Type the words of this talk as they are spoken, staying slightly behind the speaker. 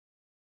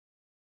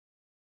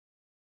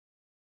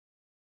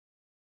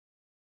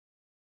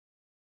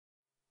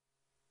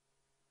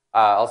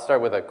I'll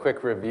start with a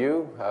quick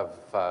review of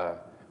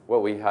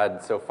what we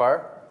had so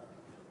far.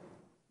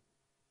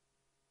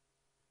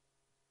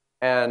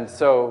 And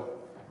so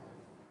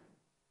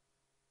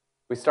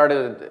we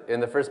started in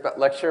the first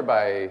lecture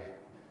by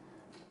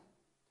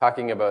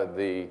talking about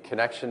the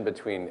connection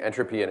between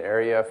entropy and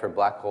area for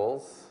black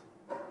holes.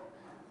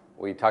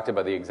 We talked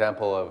about the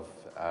example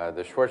of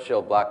the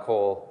Schwarzschild black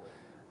hole,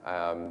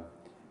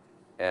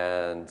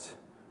 and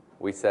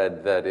we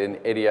said that in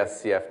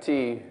ADS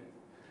CFT,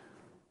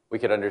 we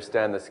could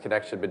understand this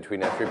connection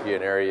between entropy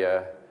and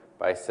area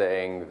by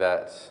saying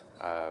that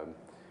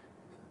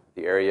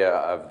the area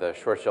of the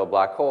Schwarzschild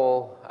black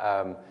hole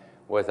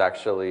was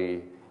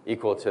actually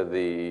equal to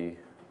the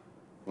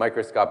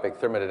microscopic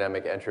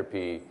thermodynamic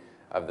entropy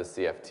of the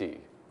CFT.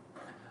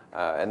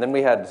 And then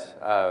we had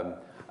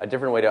a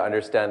different way to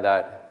understand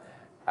that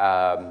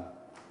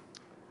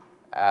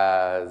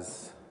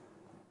as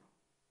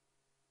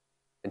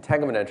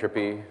entanglement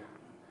entropy.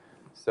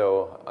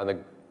 So on the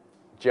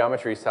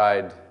geometry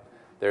side,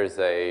 there's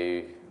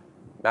a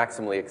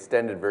maximally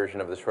extended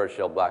version of the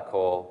Schwarzschild black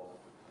hole.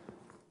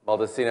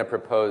 Maldacena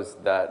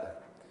proposed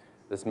that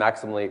this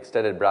maximally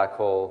extended black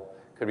hole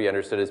could be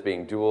understood as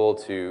being dual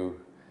to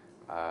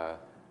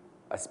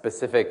a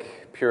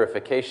specific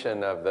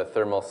purification of the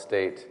thermal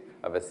state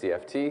of a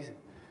CFT,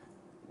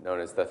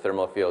 known as the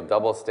thermal field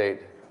double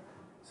state.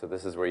 So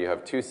this is where you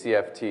have two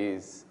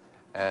CFTs,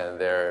 and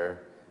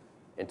they're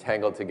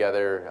entangled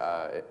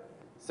together,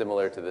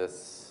 similar to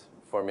this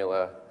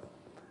formula.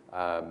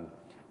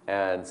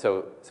 And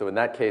so in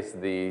that case,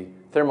 the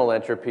thermal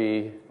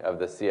entropy of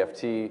the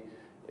CFT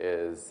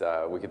is,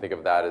 we can think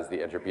of that as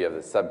the entropy of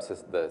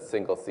the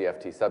single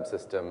CFT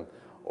subsystem,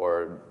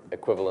 or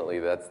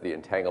equivalently, that's the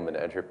entanglement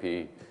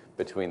entropy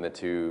between the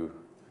two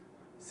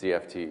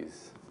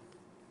CFTs.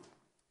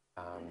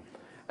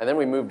 And then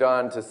we moved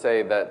on to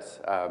say that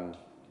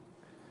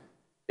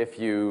if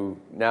you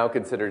now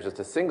consider just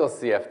a single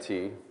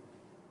CFT,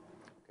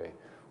 okay,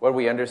 what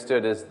we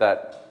understood is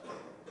that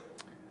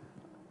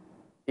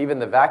even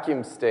the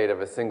vacuum state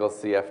of a single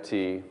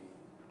CFT,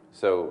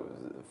 so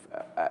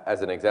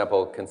as an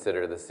example,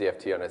 consider the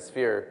CFT on a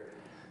sphere.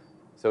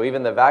 So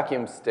even the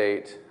vacuum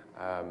state,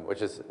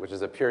 which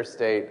is a pure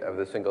state of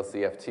the single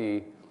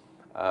CFT,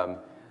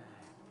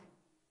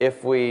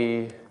 if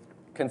we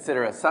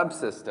consider a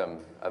subsystem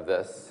of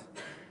this,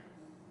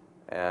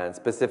 and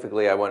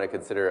specifically I want to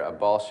consider a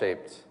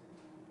ball-shaped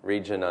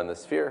region on the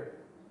sphere,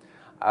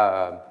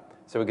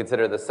 so we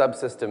consider the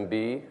subsystem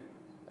B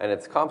and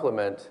its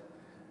complement,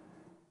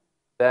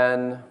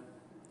 then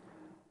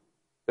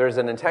there's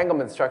an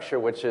entanglement structure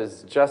which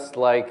is just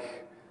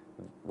like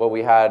what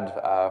we had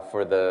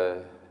for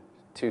the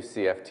 2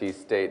 CFT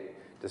state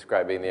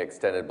describing the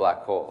extended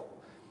black hole.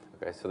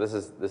 Okay, so this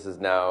is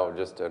now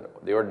just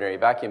the ordinary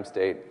vacuum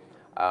state,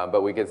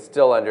 but we could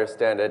still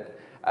understand it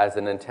as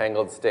an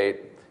entangled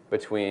state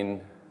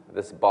between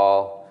this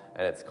ball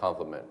and its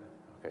complement.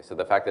 Okay, so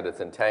the fact that it's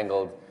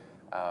entangled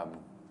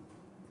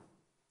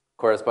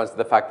corresponds to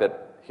the fact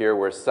that here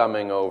we're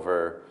summing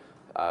over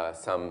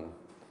some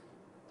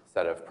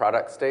set of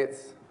product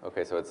states.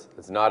 Okay, so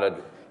it's not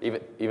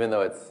even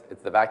though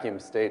it's the vacuum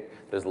state,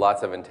 there's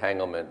lots of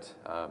entanglement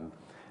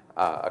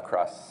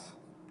across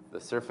the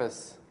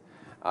surface.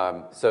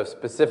 So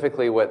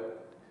specifically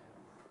what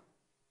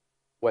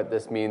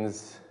this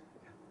means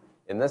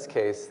in this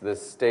case,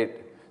 this state,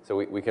 so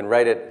we can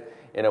write it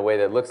in a way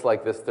that looks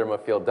like this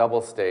thermofield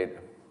double state,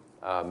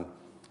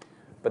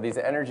 but these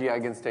energy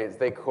eigenstates,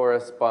 they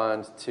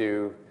correspond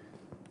to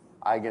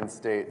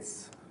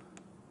eigenstates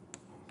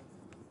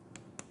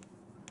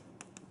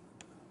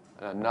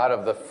not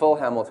of the full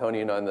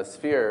Hamiltonian on the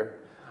sphere,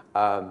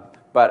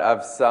 but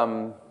of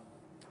some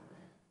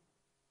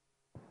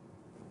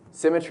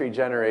symmetry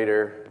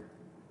generator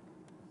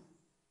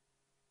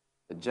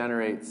that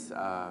generates,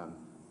 so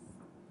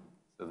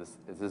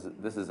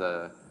this is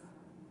a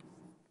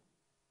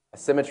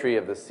symmetry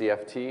of the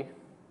CFT.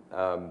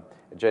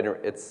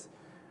 It's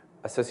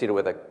associated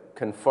with a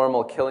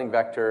conformal killing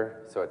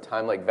vector, so a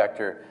time-like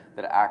vector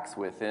that acts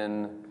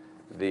within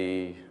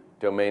the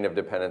domain of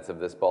dependence of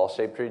this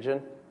ball-shaped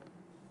region.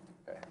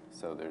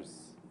 So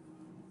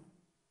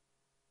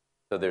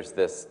there's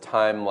this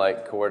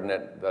time-like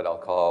coordinate that I'll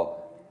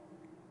call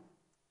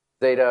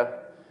zeta,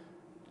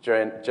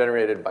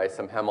 generated by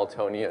some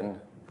Hamiltonian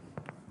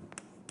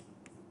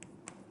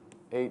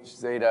h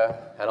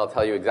zeta, and I'll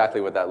tell you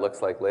exactly what that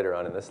looks like later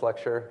on in this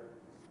lecture.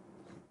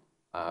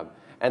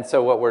 And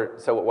so what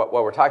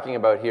we're talking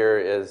about here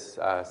is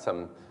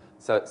some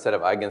set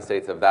of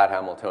eigenstates of that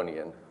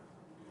Hamiltonian.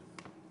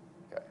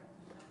 Okay.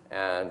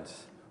 And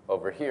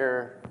over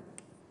here,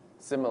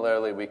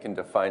 similarly, we can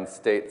define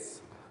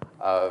states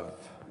of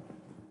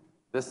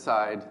this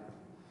side,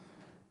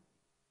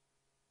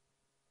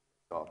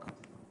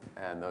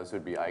 and those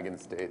would be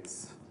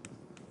eigenstates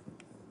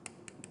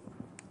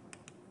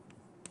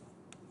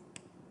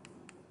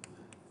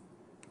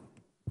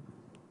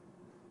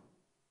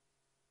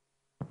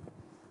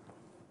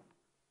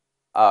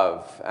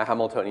of a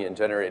Hamiltonian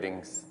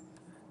generating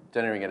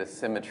at a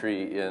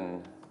symmetry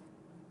in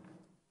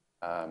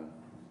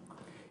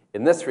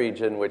in this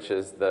region, which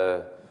is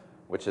the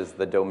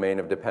domain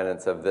of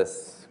dependence of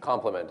this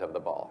complement of the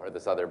ball, or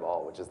this other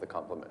ball, which is the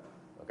complement.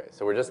 Okay,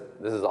 so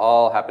this is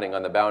all happening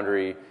on the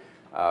boundary.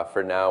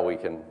 For now, we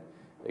can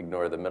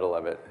ignore the middle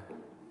of it.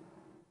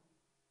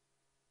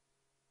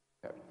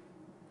 Okay.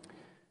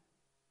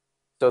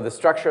 So the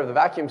structure of the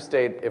vacuum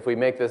state, if we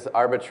make this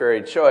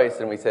arbitrary choice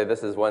and we say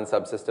this is one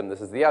subsystem,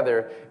 this is the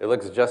other, it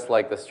looks just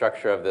like the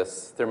structure of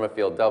this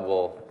thermofield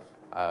double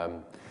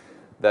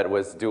that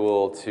was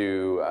dual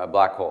to a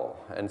black hole.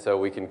 And so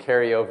we can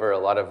carry over a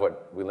lot of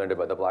what we learned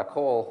about the black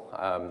hole.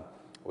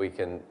 We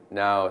can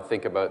now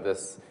think about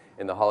this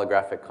in the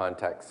holographic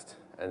context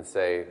and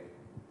say,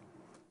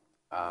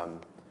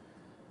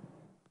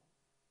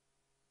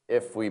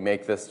 if we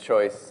make this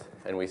choice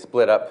and we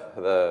split up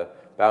the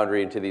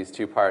boundary into these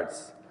two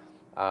parts,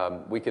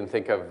 we can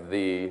think of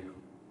the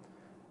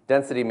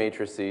density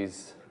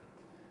matrices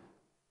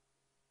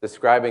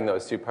describing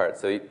those two parts.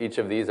 So each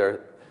of these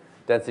are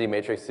density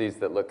matrices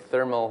that look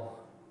thermal,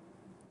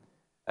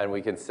 and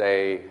we can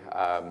say,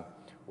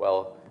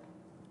 well,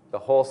 the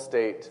whole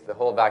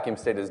vacuum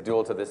state is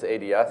dual to this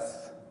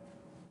ADS,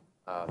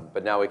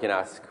 but now we can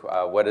ask,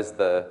 what is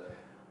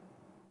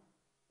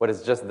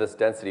just this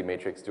density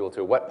matrix dual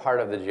to? What part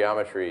of the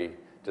geometry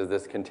does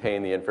this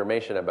contain the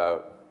information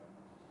about?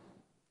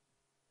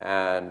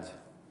 And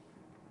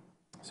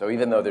so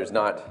even though there's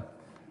not,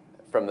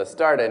 from the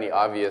start, any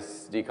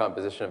obvious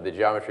decomposition of the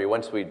geometry,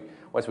 once we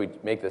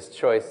make this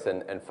choice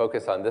and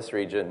focus on this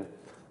region,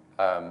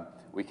 there's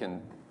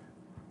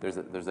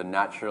a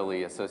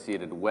naturally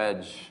associated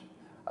wedge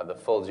of the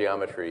full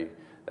geometry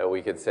that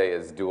we could say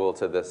is dual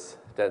to this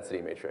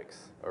density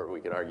matrix, or we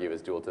can argue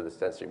is dual to this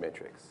density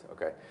matrix.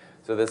 Okay,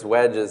 so this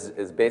wedge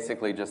is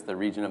basically just the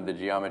region of the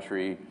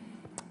geometry.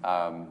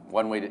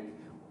 One way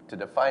to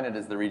define it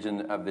is the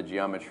region of the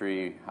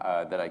geometry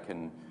that I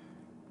can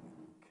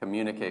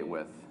communicate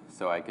with.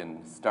 So I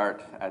can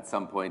start at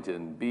some point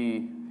in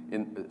B.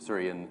 In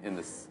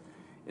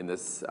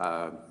this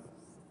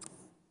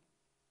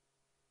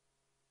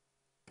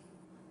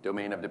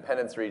domain of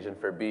dependence region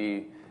for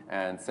B,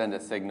 and send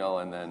a signal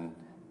and then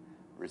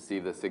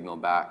receive the signal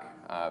back.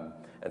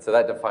 And so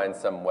that defines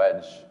some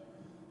wedge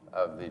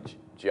of the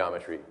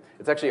geometry.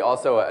 It's actually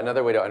also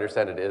another way to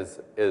understand it is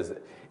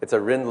it's a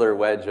Rindler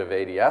wedge of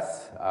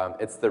ADS.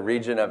 It's the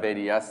region of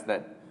ADS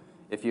that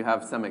if you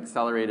have some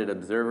accelerated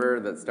observer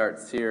that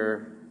starts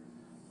here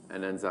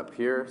and ends up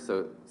here,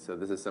 so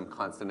this is some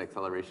constant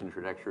acceleration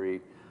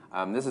trajectory.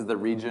 This is the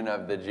region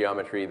of the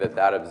geometry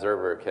that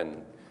observer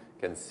can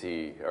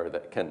see, or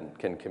that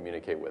can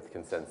communicate with,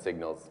 can send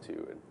signals to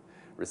and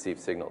receive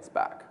signals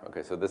back.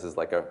 Okay, so this is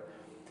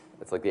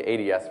it's like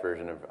the ADS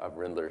version of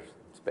Rindler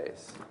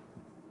space.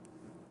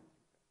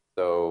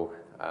 So,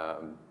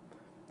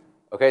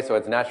 okay, so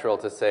it's natural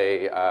to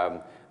say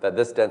that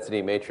this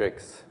density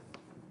matrix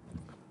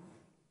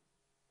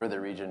for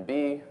the region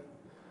B,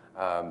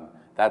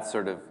 that's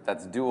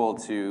dual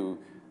to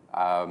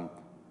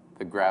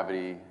the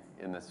gravity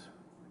in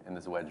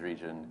this wedge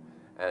region,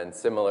 and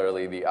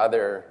similarly the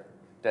other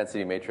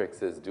density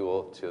matrix is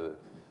dual to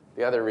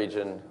the other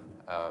region,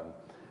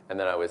 and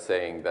then I was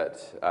saying that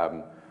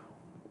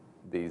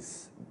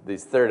these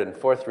third and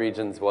fourth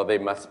regions, well, they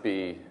must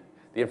be,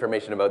 the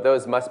information about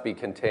those must be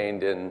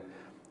contained in,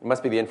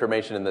 must be the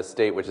information in the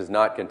state which is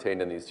not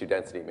contained in these two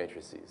density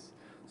matrices.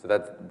 So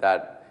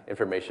that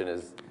information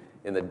is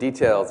in the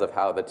details of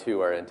how the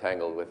two are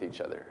entangled with each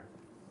other.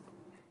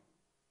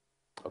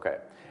 Okay,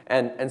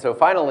 and so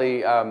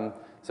finally,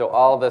 so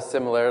all the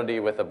similarity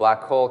with the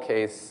black hole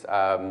case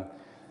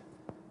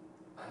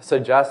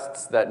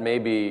suggests that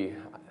maybe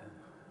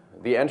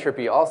the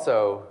entropy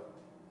also,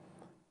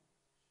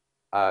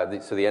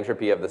 so the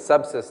entropy of the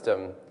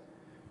subsystem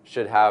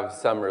should have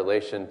some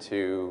relation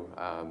to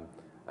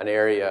an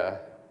area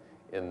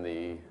in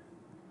the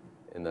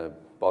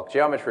bulk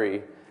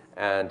geometry.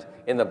 And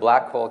in the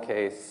black hole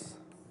case,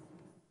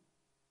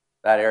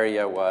 that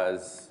area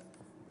was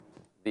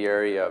the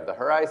area of the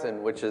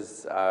horizon, which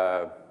is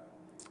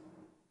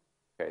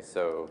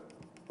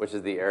which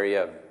is the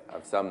area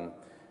of some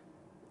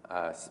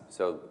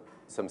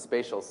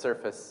spatial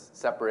surface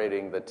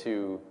separating the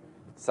two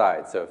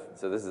sides. So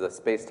this is a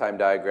space-time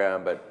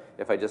diagram, but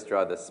if I just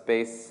draw the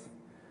space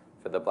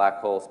for the black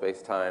hole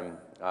space-time,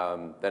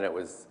 then it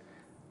was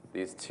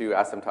these two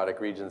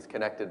asymptotic regions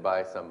connected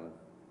by some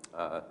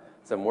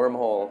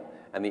wormhole,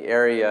 and the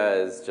area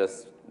is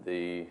just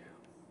the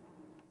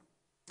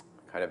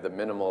kind of the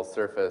minimal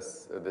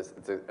surface.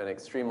 It's an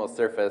extremal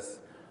surface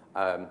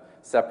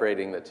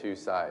separating the two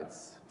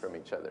sides from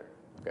each other.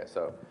 Okay,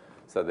 so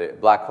the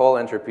black hole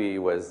entropy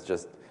was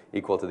just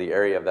equal to the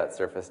area of that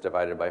surface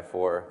divided by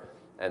 4.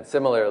 And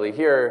similarly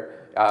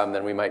here,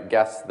 then we might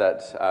guess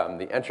that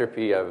the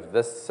entropy of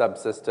this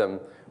subsystem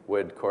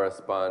would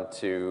correspond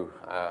to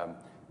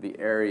the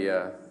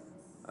area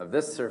of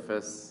this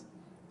surface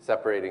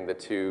separating the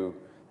two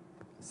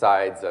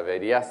sides of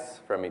ADS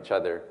from each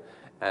other.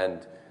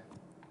 And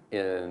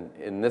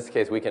in this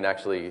case, we can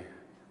actually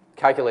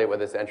calculate what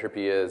this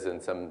entropy is in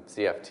some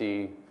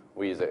CFT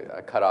we use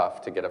a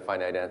cutoff to get a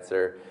finite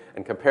answer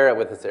and compare it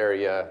with this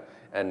area,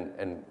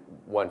 and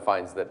one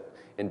finds that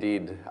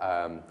indeed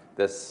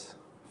this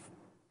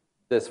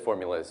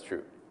formula is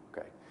true.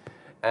 Okay,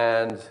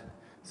 and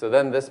so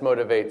then this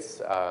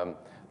motivates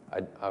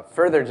a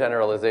further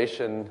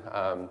generalization,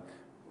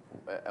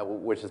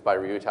 which is by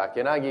Ryu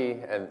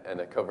Takeyanagi, and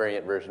a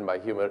covariant version by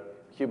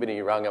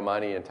Hubini,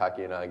 Rangamani, and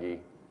Takeyanagi.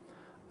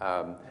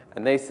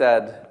 And they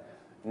said,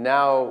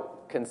 now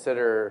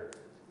consider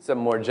some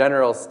more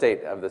general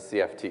state of the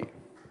CFT.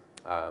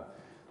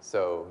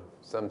 So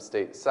some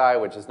state psi,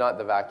 which is not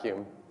the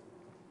vacuum,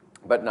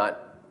 but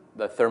not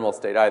the thermal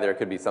state either. It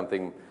could be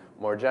something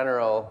more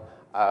general,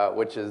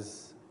 which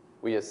is,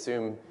 we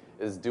assume,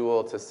 is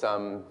dual to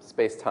some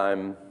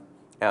space-time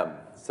M,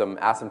 some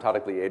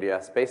asymptotically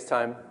ADS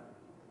space-time.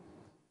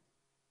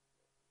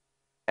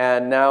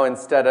 And now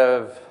instead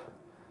of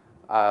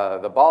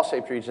the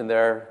ball-shaped region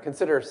there,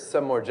 consider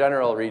some more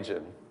general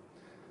region.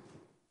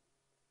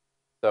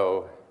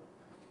 So,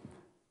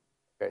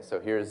 okay, so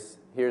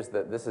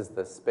this is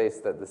the space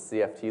that the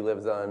CFT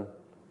lives on,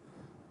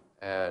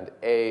 and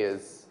A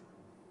is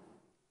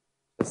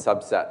the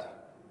subset.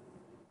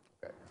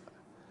 Okay.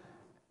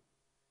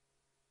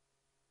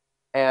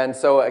 And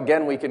so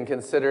again, we can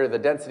consider the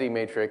density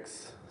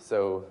matrix.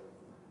 So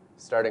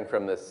starting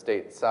from this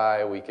state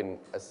psi, we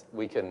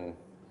can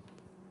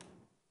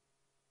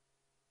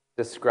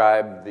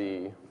describe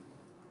the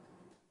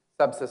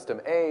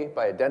subsystem A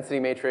by a density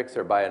matrix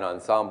or by an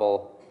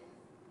ensemble.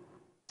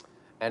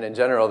 And in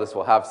general, this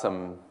will have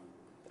some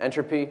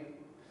entropy.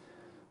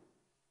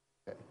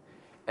 Okay.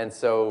 And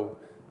so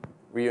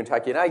Ryu and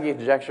Takeyanagi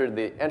conjectured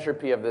the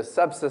entropy of this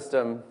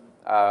subsystem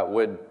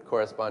would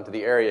correspond to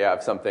the area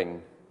of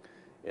something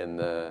in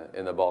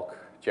the bulk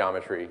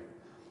geometry.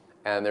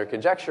 And their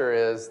conjecture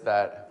is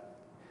that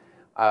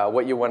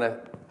what you want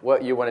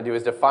to do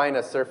is define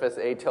a surface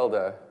A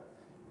tilde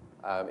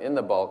in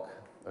the bulk.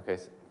 Okay,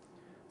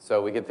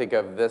 so we could think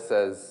of this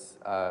as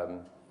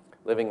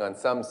living on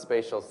some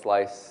spatial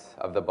slice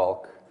of the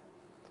bulk.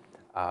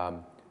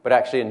 But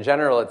actually, in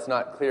general, it's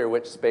not clear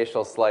which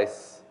spatial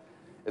slice.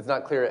 It's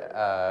not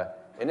clear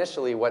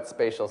initially what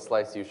spatial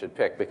slice you should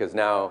pick, because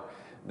now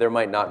there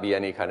might not be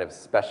any kind of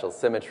special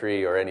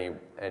symmetry or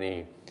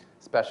any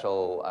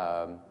special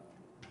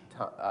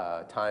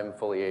time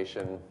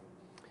foliation.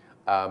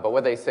 But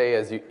what they say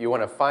is you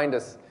want to find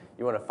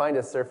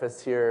a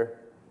surface here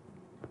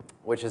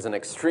which is an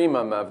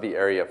extremum of the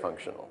area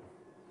functional.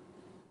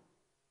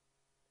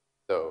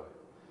 So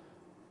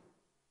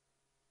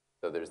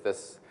there's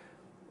this,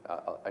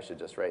 I should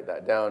just write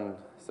that down.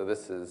 So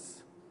this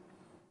is,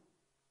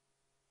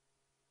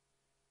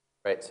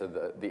 right, so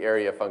the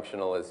area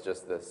functional is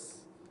just this.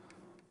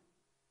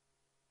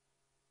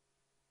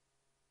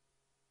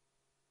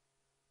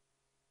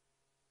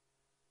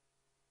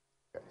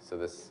 Okay, so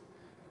this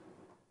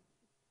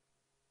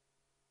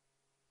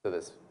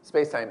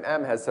space-time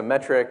M has some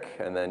metric,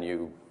 and then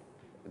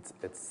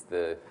it's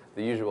the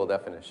usual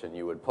definition.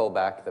 You would pull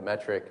back the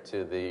metric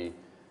to the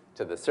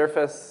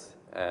surface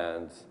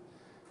and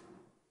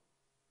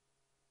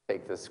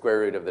take the square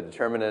root of the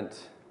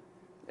determinant,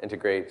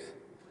 integrate.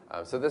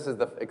 So this is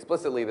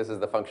explicitly this is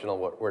the functional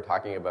what we're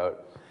talking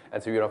about.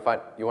 And so you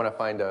want to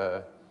find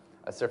a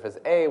surface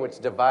A which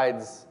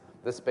divides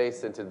the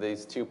space into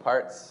these two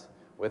parts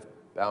with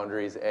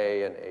boundaries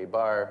A and A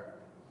bar,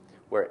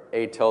 where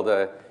A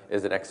tilde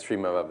is an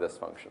extremum of this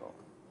functional.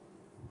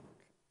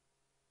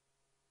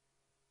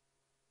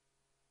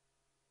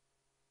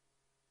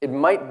 It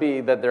might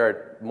be that there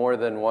are more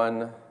than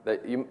one,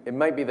 it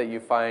might be that you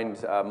find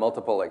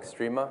multiple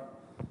extrema.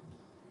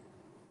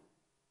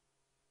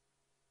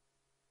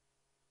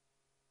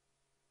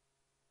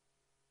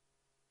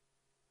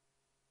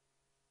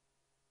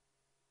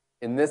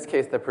 In this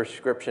case, the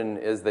prescription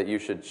is that you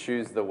should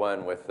choose the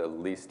one with the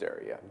least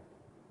area.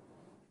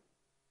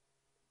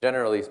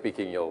 Generally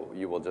speaking,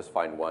 you will just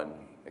find one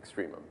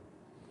extremum.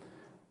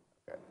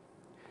 Okay.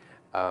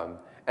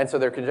 And so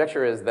their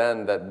conjecture is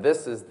then that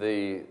this is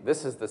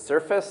the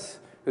surface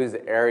whose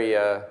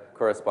area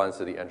corresponds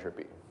to the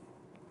entropy.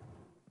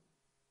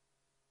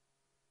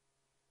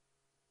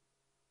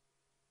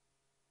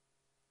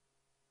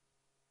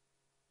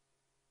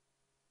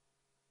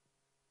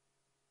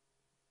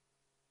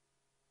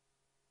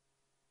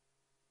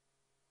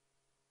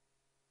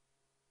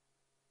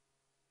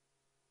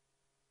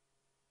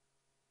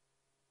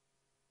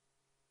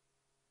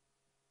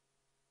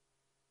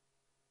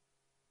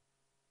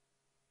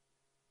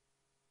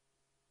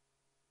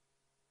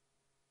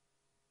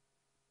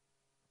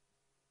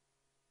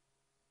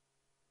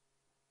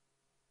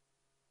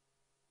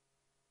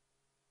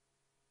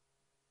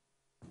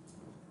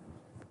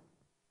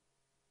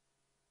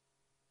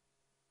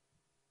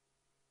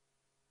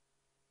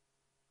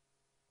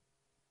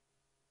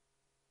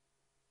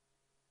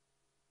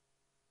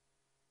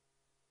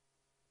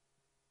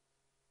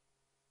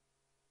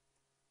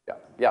 Yeah.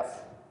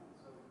 Yes?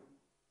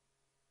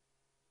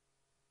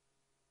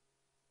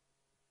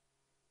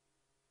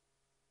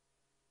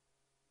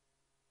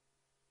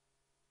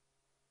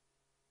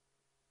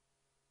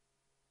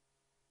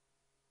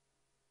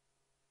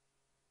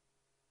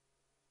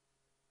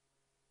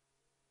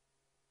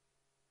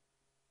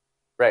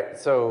 Right,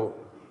 so,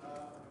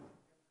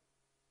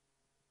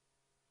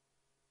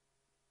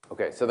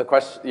 okay, so the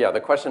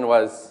question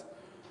was,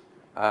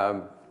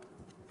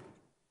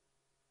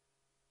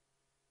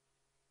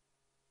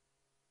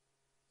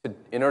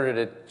 in order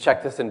to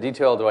check this in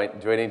detail, do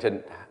I need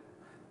to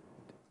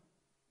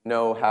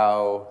know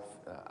how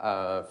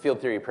field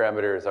theory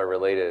parameters are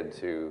related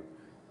to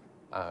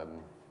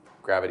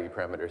gravity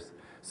parameters?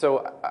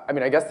 So, I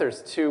mean, I guess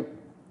there's two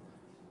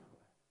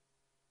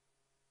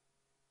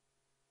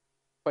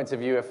points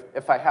of view.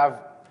 If I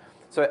have,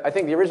 so I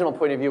think the original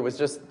point of view was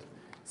just,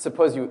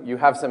 suppose you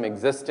have some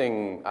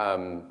existing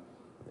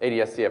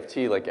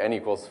ADS-CFT, like n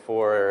equals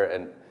 4,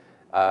 and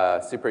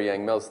super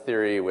Yang-Mills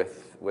theory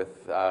with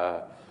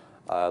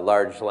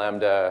large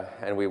lambda,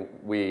 and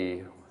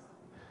we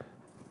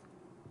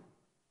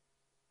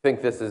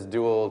think this is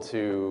dual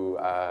to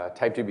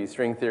type 2B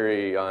string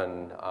theory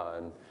on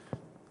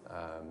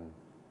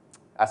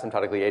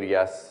asymptotically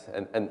ADS,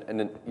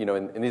 and you know,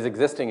 in these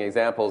existing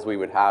examples, we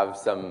would have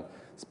some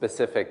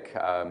specific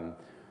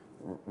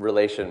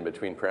relation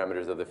between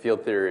parameters of the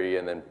field theory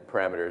and then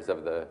parameters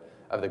of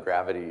the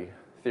gravity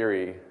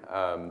theory.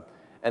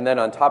 And then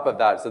on top of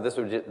that, so this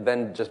would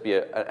then just be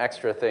an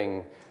extra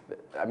thing.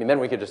 I mean, then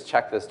we could just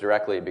check this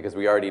directly because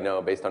we already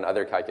know, based on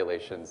other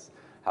calculations,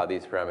 how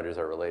these parameters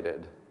are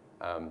related.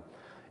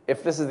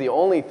 If this is the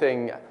only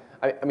thing,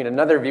 I mean,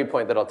 another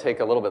viewpoint that I'll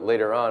take a little bit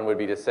later on would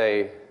be to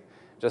say,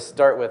 just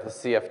start with a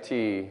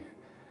CFT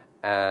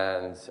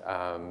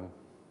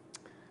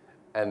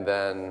and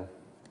then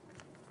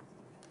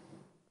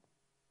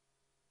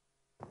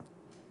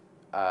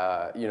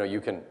you know,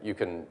 you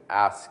can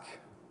ask,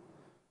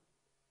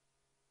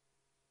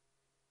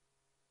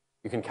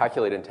 you can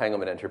calculate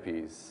entanglement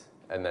entropies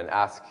and then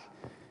ask,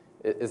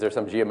 is there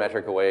some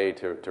geometrical way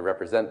to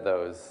represent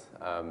those?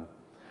 And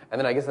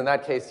then I guess in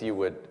that case,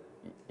 you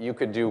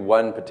could do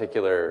one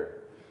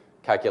particular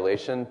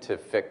calculation to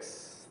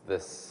fix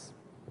this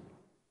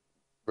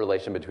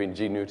relation between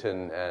G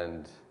Newton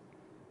and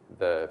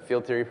the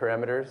field theory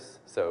parameters.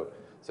 So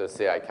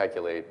say I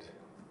calculate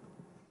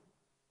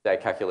the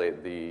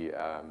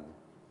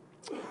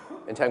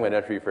entanglement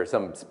entropy for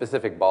some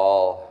specific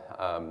ball.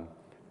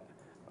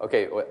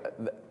 Okay,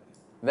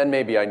 then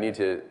maybe I need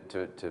to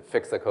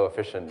fix the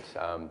coefficient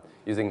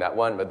using that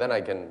one, but then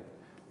I can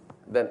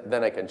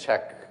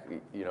check,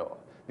 you know,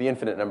 the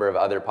infinite number of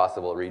other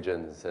possible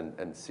regions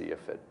and see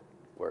if it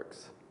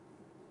works.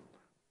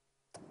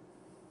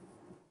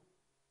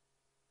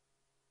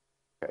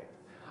 Okay.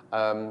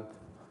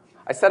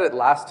 I said it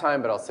last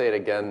time, but I'll say it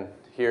again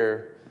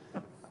here.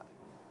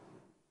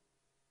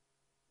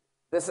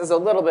 This is a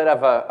little bit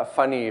of a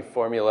funny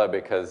formula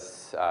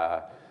because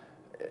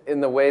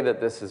in the way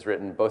that this is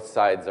written, both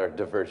sides are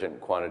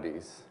divergent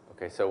quantities.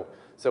 Okay, so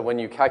when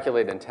you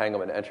calculate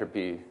entanglement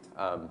entropy,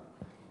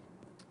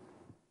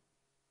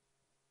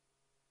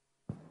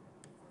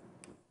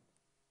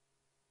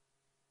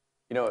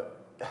 you know,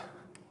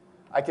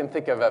 I can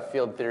think of a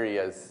field theory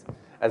as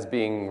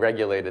being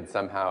regulated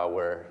somehow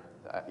where,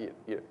 you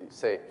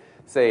say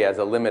as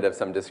a limit of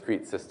some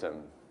discrete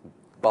system,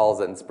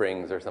 balls and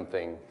springs or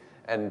something.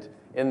 And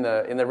in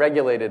the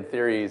regulated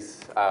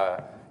theories,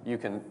 you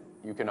can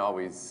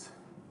always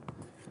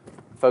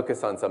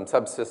focus on some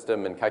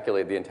subsystem and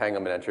calculate the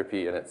entanglement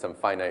entropy, and it's some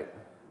finite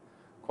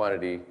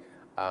quantity.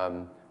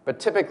 But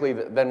typically,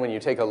 then when you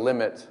take a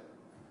limit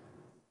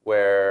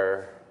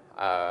where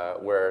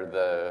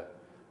the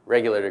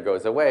regulator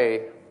goes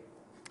away,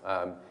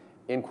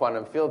 in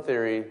quantum field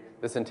theory,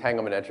 this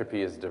entanglement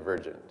entropy is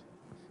divergent.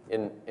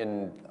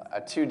 In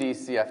a 2D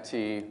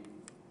CFT,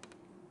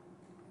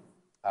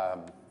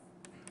 okay,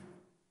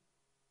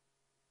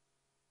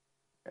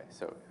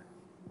 so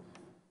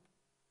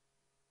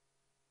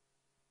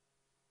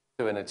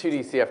in a 2D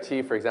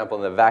CFT, for example,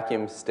 in the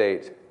vacuum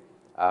state,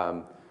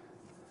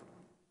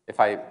 if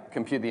I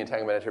compute the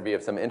entanglement entropy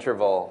of some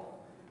interval,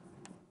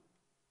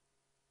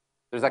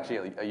 there's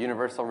actually a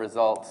universal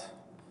result,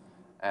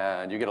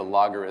 and you get a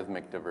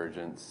logarithmic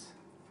divergence.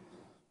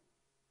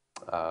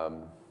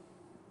 And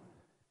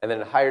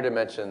then in higher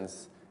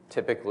dimensions,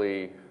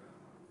 typically,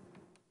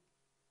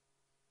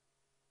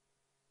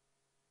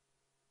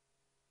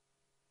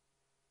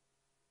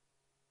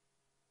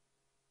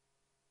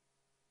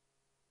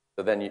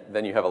 so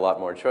then you have a lot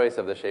more choice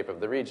of the shape of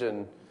the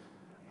region.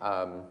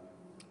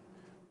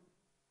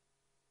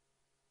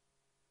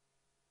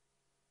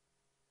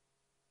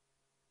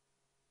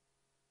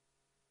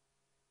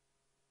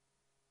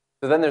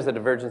 So then there's a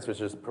divergence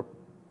which is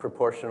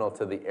proportional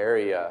to the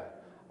area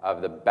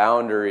of the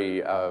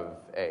boundary of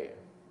A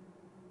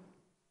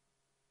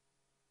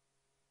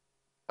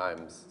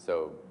times,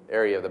 so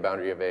area of the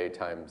boundary of A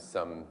times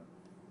some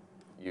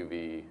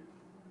UV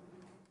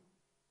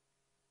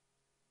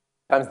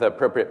times the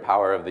appropriate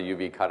power of the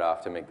UV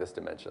cutoff to make this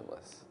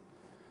dimensionless.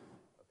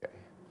 Okay.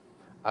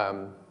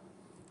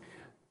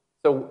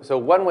 So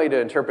one way to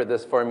interpret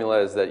this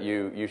formula is that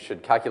you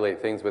should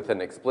calculate things with an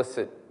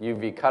explicit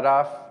UV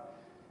cutoff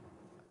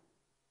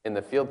in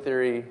the field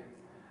theory,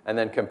 and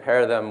then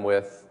compare them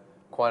with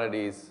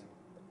quantities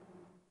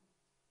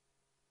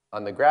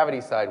on the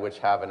gravity side which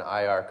have an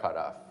IR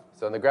cutoff.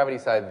 So on the gravity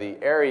side, the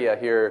area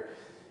here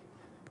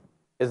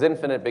is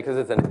infinite because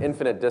it's an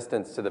infinite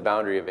distance to the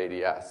boundary of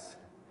ADS.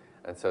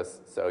 And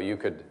so you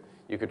could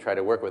try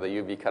to work with a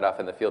UV cutoff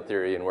in the field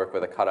theory and work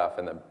with a cutoff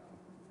in the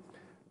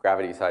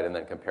gravity side and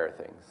then compare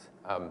things.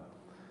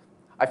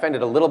 I find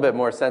it a little bit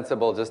more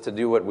sensible just to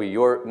do what we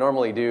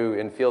normally do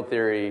in field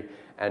theory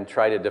and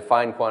try to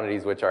define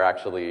quantities which are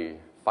actually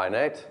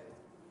finite.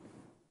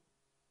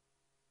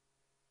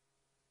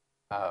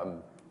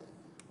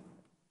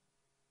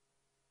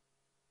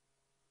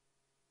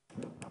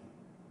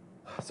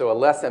 So a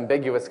less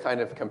ambiguous kind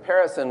of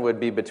comparison would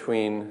be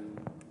between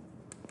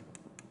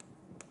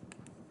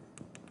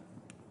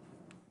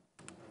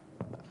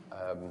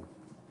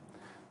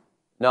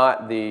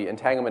not the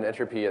entanglement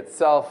entropy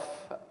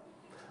itself,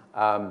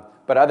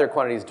 but other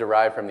quantities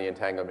derived from the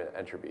entanglement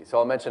entropy. So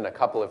I'll mention a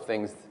couple of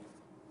things.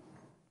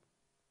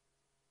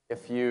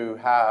 If you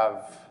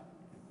have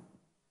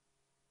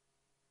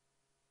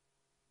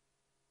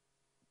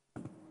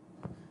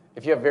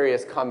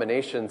various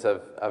combinations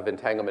of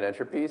entanglement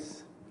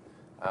entropies,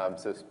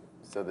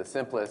 so the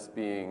simplest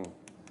being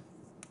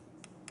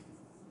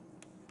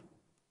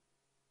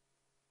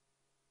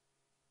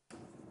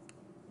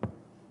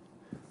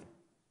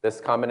this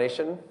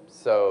combination.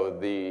 So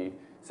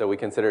we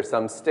consider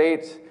some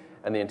state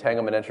and the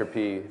entanglement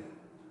entropy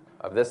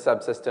of this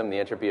subsystem, the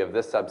entropy of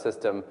this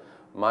subsystem,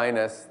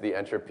 minus the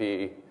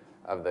entropy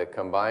of the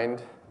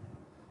combined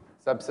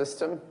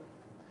subsystem.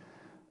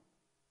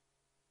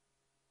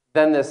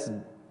 Then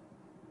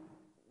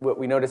what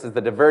we notice is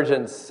the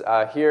divergence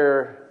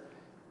here,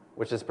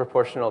 which is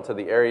proportional to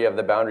the area of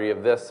the boundary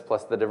of this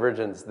plus the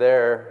divergence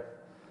there,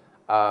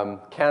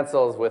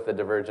 cancels with the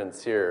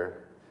divergence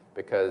here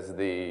because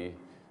the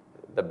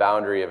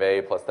boundary of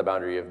A plus the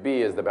boundary of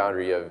B is the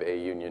boundary of A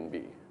union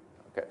B.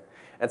 Okay.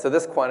 And so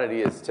this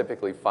quantity is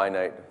typically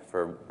finite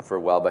for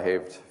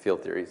well-behaved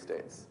field theory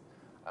states.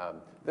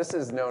 This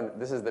is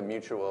the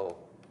mutual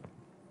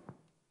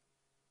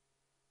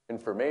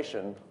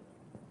information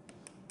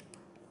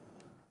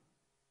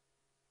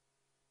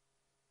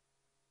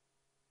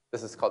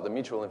This is called the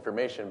mutual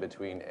information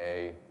between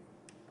A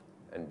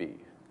and B.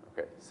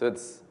 Okay, so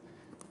it's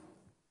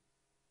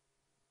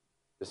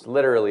just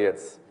literally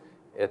it's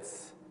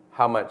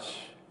how much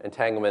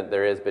entanglement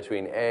there is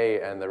between A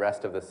and the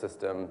rest of the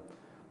system,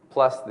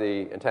 plus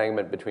the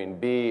entanglement between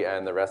B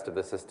and the rest of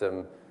the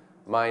system,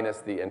 minus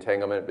the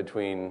entanglement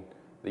between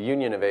the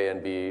union of A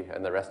and B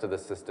and the rest of the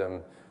system.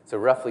 So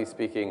roughly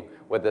speaking,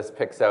 what this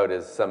picks out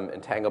is some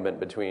entanglement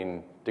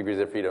between degrees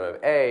of freedom of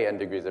A and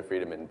degrees of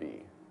freedom in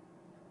B.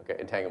 Okay,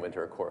 entanglement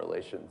or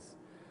correlations.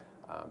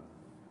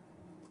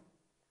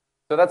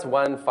 So that's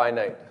one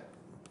finite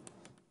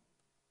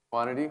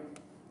quantity.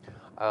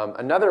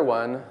 Another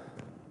one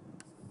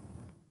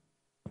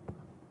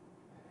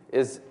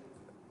is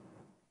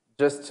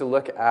just to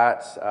look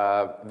at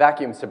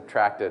vacuum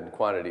subtracted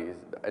quantities,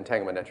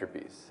 entanglement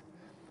entropies.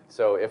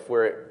 So if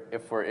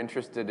we're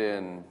interested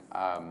in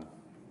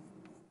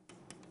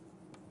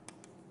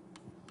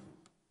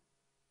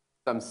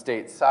some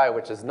state psi,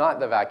 which is not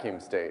the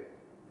vacuum state,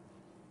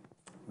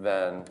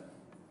 then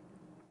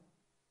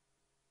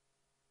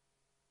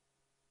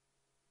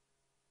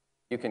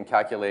you can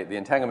calculate the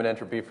entanglement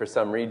entropy for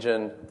some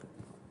region,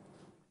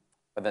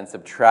 but then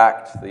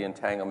subtract the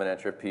entanglement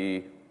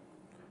entropy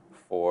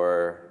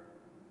for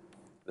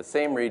the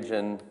same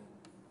region,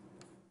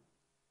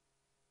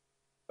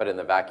 but in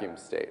the vacuum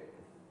state.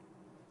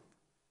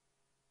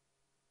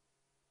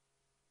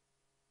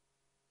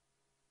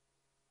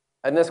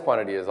 And this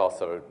quantity is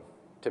also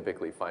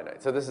typically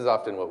finite. So this is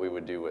often what we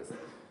would do with,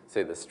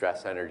 say, the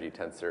stress energy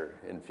tensor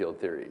in field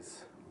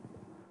theories.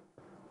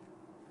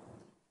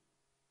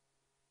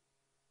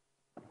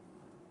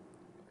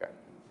 Okay.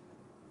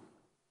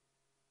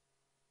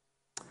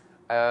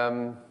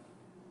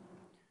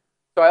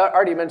 So I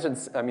already mentioned,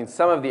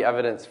 some of the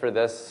evidence for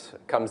this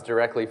comes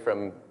directly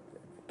from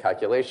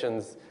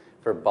calculations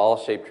for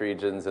ball-shaped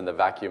regions in the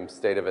vacuum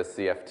state of a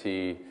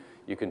CFT.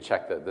 You can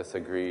check that this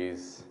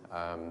agrees.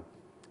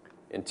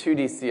 In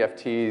 2D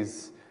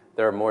CFTs,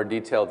 there are more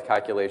detailed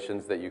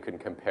calculations that you can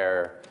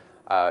compare.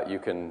 You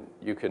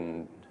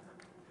can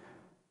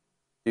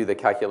do the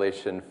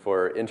calculation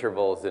for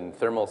intervals in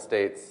thermal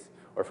states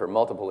or for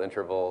multiple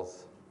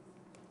intervals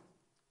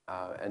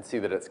and see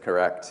that it's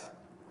correct.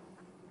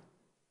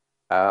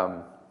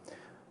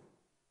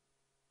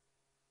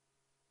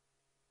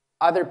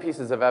 Other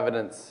pieces of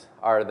evidence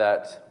are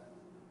that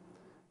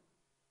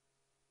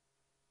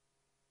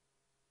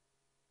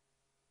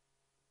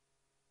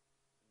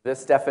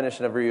this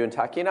definition of Ryu and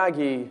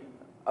Takinagi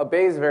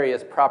obeys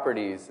various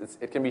properties.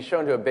 It can be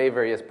shown to obey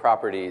various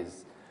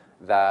properties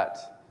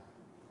that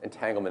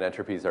entanglement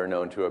entropies are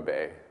known to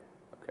obey.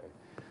 Okay.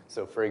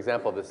 So for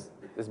example, this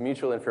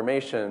mutual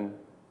information,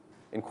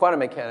 in quantum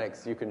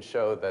mechanics, you can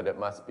show that it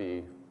must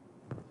be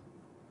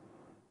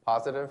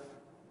positive,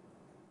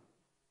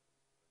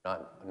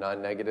 not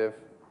non-negative.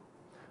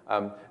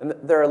 And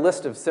there are a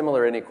list of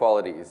similar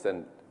inequalities,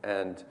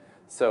 and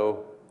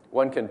so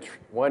one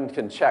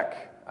can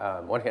check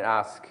one can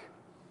ask,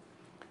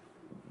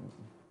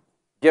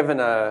 given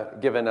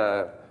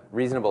a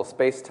reasonable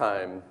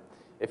space-time,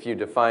 if you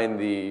define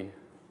the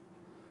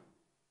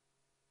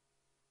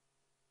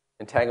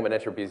entanglement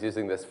entropies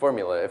using this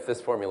formula, if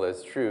this formula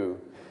is true,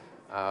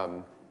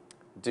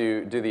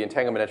 do the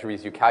entanglement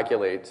entropies you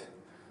calculate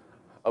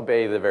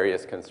obey the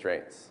various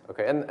constraints?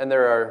 Okay, and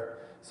there are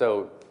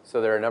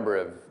there are a number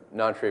of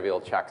non-trivial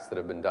checks that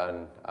have been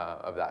done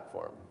of that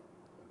form.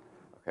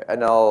 Okay,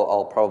 and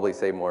I'll probably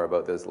say more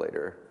about this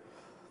later.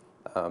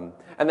 And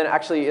then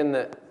actually in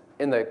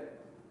the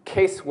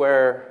case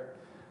where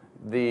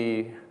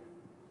the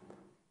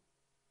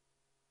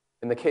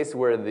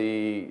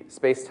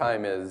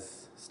space-time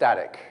is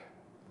static,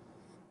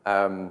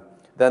 then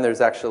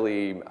there's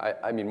actually,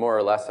 I mean, more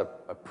or less a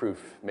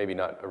proof, maybe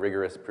not a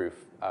rigorous proof,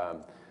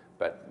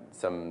 but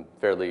some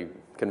fairly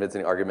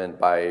convincing argument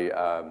by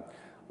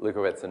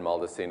Lukowitz and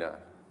Maldacena.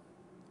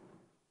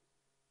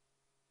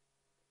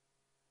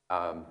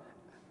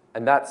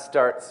 And that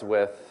starts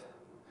with,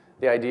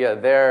 the idea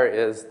there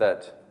is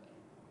that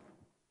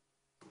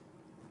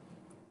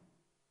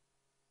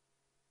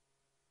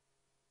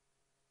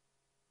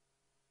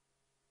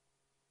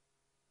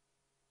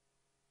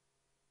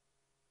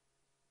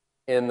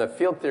in the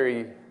field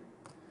theory,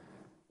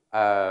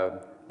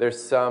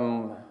 there's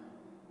some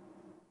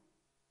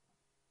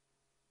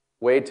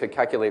way to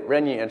calculate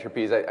Renyi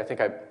entropies. I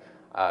think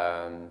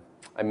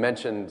I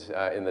mentioned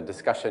in the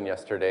discussion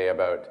yesterday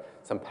about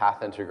some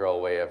path integral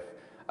way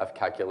of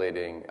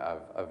calculating,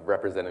 of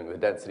representing the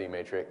density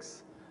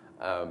matrix.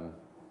 So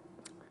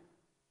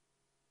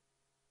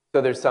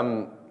there's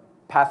some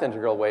path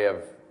integral way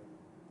of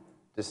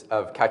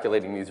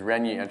calculating these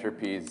Renyi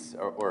entropies,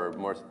 or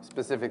more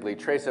specifically,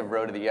 trace of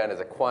rho to the n is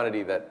a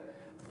quantity that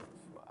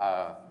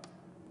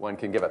one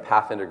can give a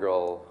path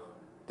integral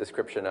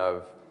description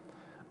of.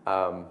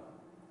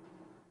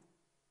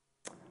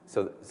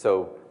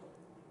 So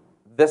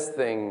this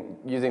thing,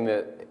 using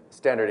the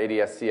standard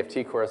ADS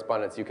CFT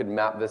correspondence, you could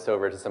map this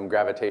over to some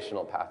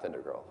gravitational path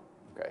integral,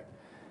 okay?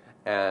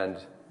 And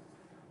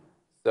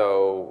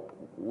so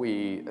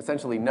we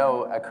essentially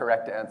know a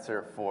correct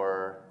answer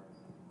for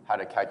how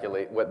to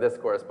calculate what this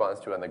corresponds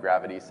to on the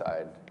gravity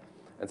side.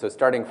 And so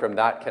starting from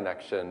that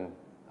connection,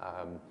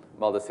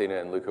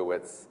 Maldacena and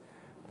Lukowitz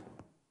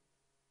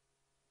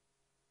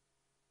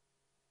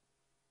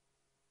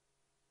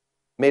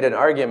made an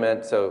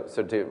argument, so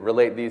to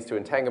relate these to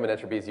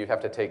entanglement entropies, you have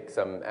to take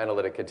some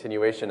analytic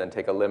continuation and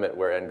take a limit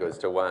where n goes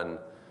to 1.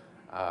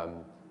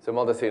 So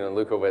Maldacena and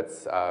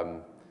Lukowitz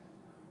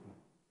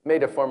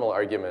made a formal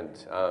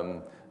argument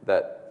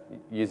that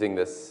using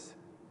this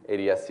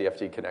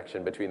ADS-CFT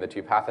connection between the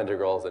two path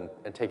integrals and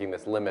taking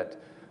this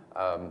limit,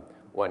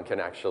 one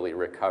can actually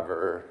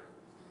recover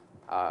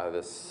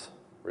this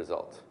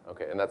result.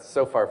 Okay, and that's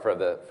so far for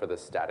the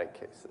static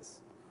cases.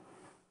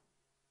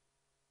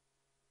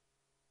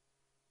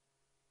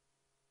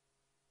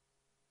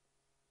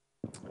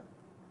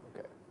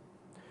 Okay,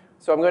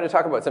 so I'm going to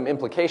talk about some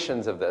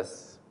implications of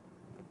this.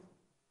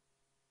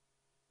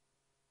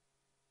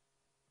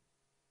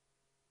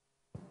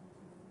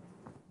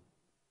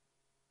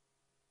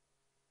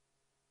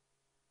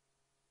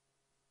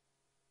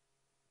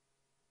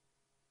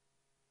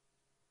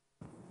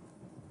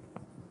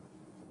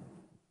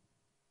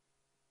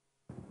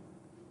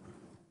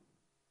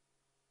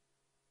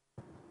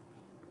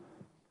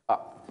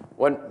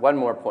 One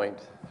more point.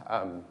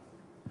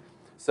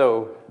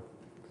 So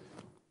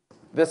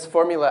this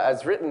formula,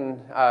 as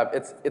written,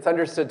 it's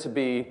understood to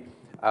be.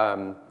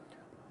 So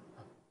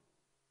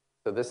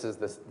this is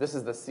the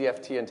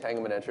CFT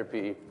entanglement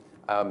entropy.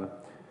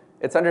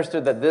 It's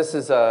understood that this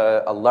is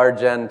a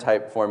large N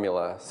type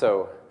formula.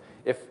 So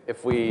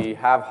if we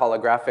have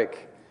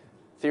holographic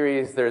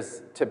theories,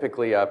 there's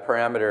typically a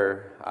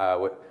parameter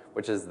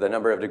which is the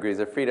number of degrees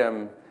of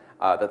freedom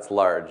that's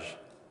large.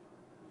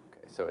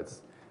 Okay, so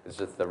it's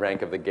just the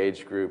rank of the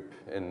gauge group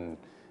in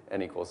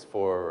n equals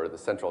 4, or the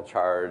central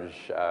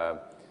charge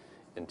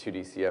in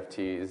 2D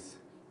CFTs.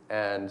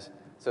 And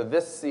so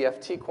this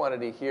CFT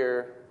quantity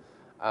here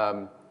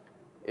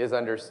is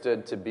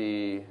understood to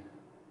be,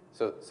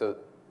 so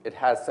it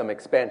has some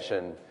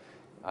expansion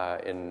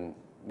in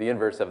the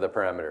inverse of the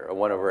parameter, a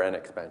 1 over n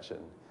expansion.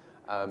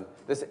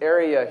 This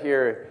area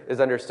here is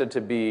understood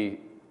to be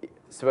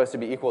supposed to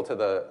be equal to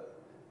the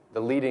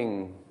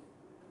leading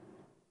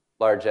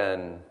large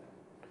N,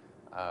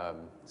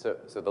 so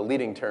the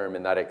leading term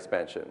in that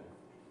expansion.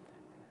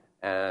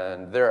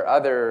 And there are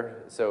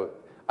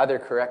other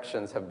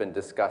corrections have been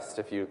discussed.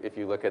 If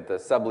you look at the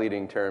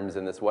subleading terms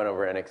in this 1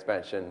 over n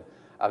expansion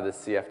of the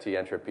CFT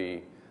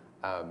entropy,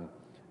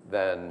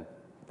 then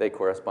they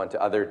correspond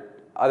to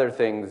other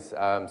things.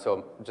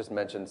 So just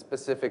mentioned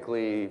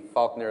specifically,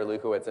 Faulkner,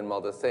 Lukowitz, and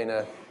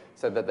Maldacena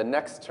said that the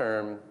next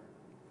term,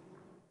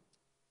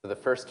 the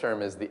first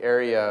term, is the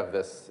area of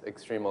this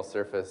extremal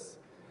surface,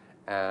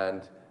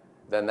 and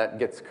then that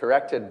gets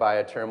corrected by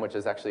a term which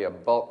is actually a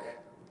bulk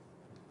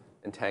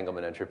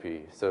entanglement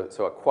entropy. So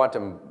a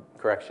quantum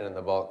correction in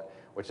the bulk,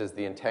 which is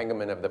the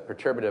entanglement of the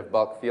perturbative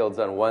bulk fields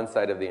on one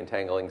side of the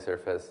entangling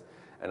surface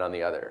and on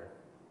the other.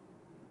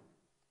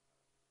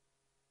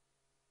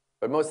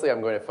 But mostly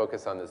I'm going to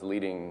focus on this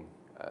leading,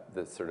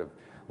 this sort of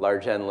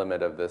large n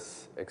limit of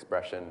this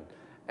expression,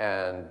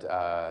 and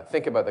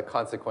think about the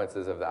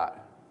consequences of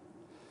that.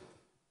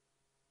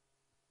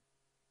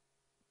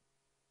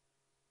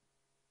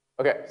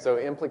 Okay, so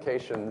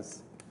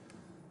implications.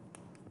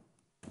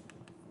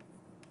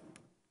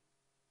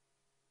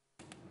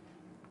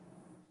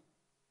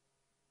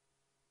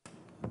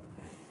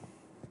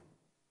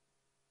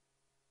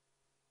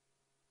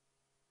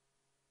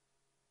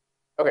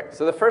 Okay,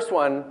 so the first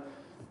one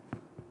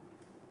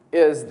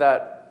is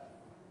that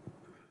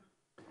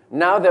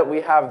now that we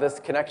have this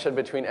connection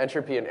between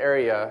entropy and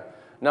area,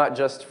 not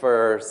just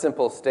for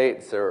simple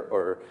states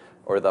or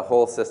the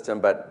whole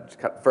system, but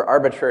for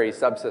arbitrary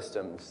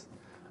subsystems.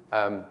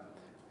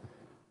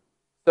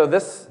 So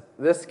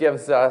this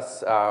gives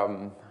us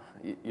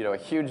a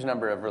huge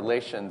number of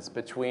relations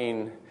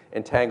between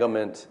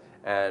entanglement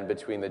and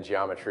between the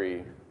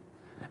geometry.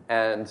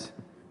 And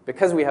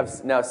because we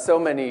have now so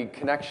many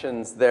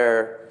connections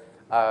there,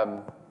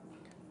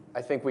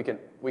 I think we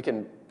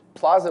can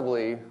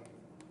plausibly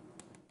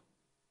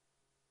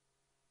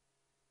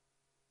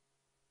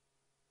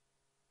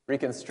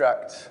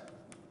reconstruct.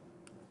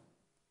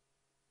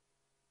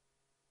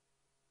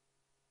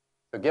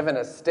 So given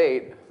a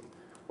state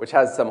which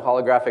has some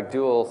holographic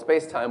dual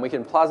spacetime, we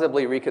can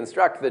plausibly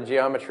reconstruct the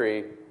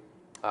geometry,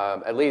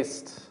 at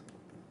least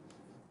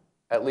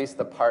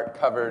the part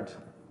covered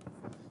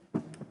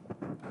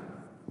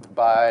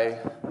by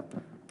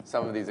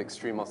some of these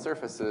extremal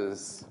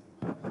surfaces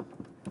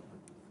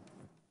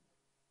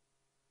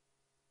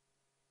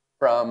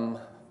from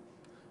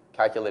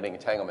calculating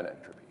entanglement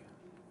entropy.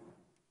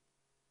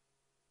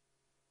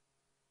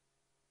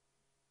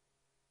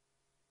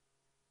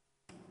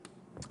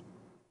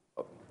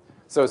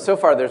 So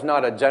far, there's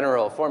not a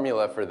general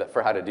formula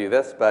for how to do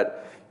this,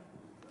 but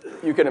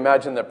you can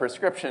imagine the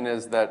prescription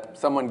is that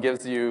someone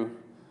gives you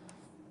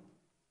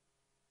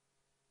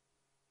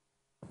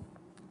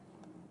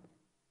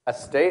a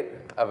state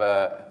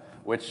of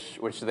which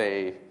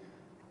they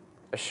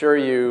assure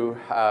you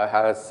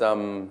has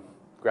some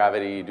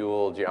gravity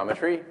dual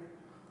geometry.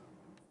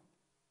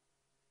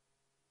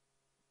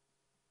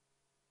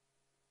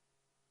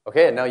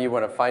 Okay, and now you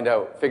want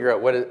to figure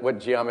out what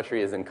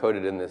geometry is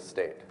encoded in this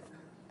state.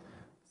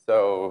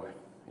 So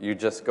you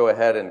just go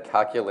ahead and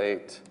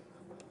calculate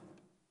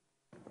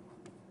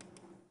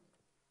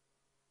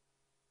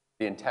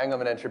the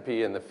entanglement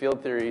entropy in the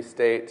field theory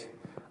state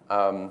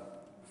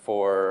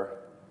for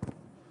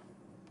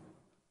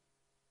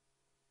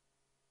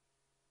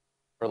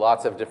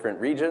lots of different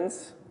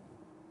regions.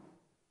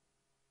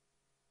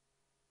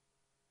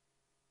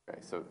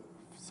 Okay,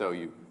 so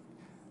you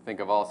think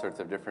of all sorts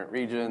of different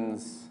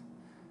regions,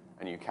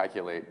 and you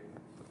calculate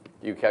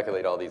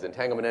all these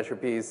entanglement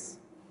entropies.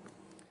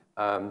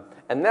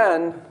 And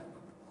then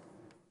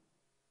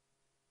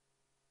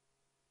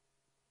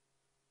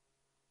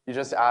you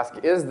just ask,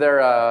 is there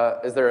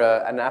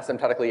an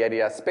asymptotically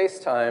ADS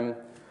spacetime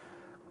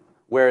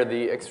where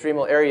the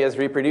extremal areas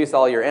reproduce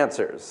all your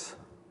answers?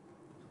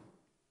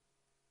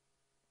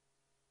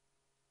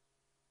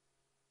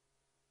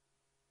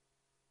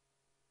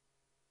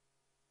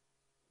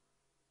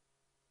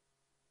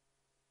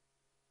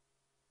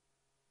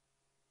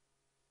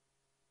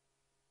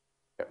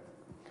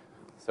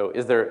 So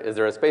is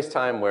there a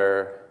space-time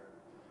where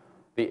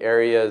the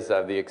areas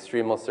of the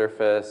extremal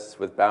surface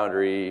with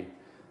boundary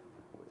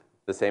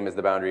the same as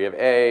the boundary of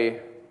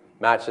A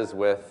matches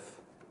with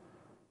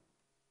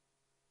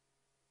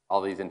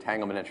all these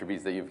entanglement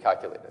entropies that you've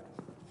calculated?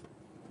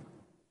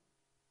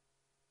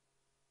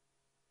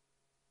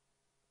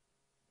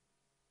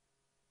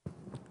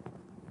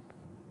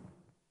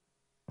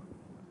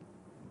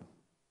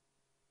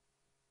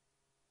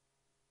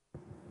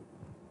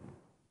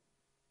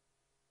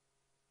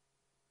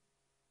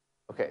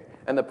 Okay,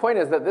 and the point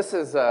is that this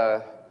is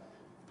a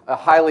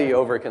highly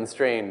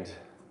over-constrained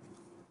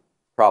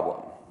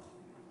problem.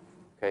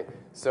 Okay,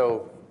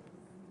 so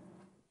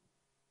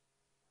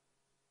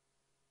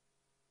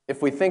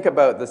if we think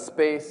about the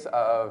space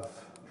of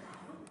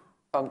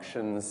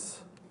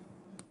functions,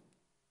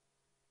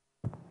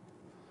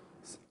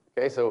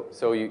 okay,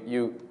 so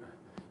you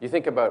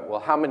think about,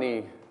 well, how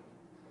many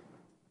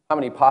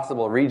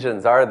possible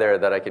regions are there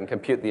that I can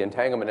compute the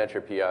entanglement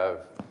entropy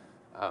of?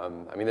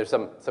 I mean, there's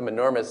some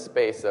enormous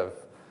space of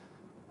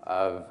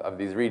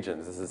these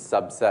regions. This is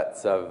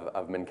subsets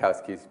of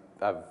Minkowski's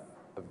of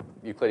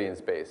Euclidean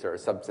space, or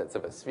subsets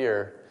of a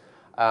sphere.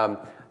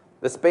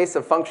 The space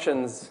of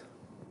functions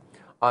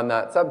on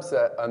that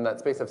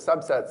space of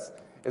subsets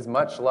is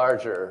much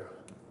larger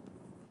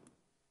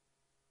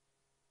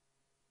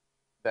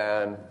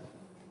than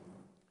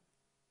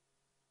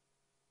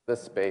the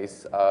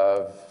space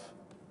of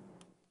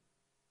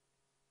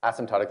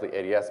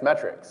asymptotically ADS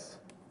metrics.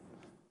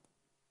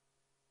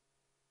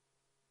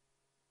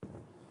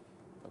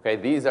 Okay,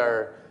 these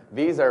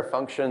are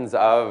functions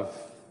of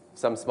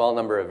some small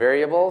number of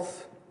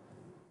variables.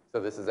 So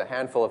this is a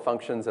handful of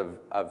functions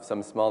of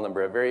some small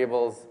number of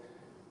variables.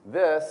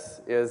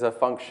 this is a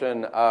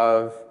function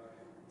of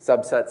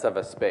subsets of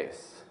a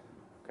space.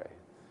 Okay.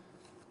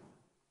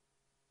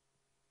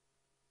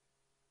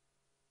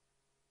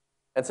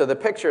 And so the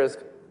picture is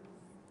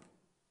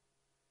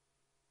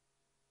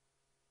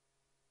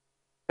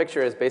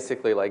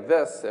basically like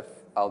this. If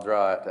I'll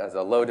draw it as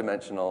a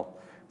low-dimensional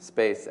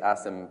space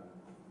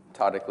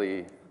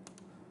asymptotically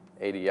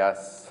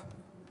ADS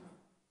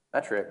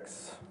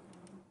metrics.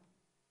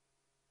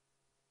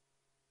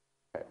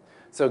 Okay.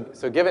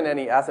 So given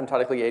any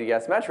asymptotically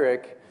ADS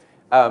metric,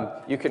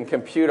 you can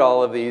compute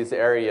all of these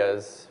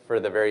areas for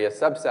the various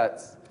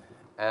subsets,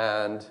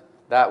 and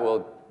that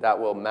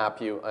will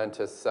map you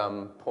onto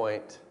some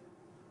point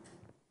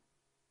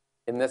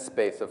in this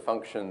space of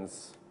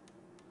functions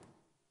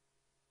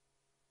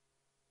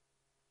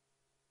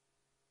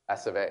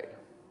S of A.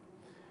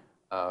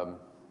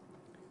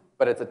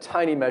 But it's a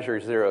tiny measure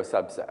zero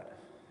subset.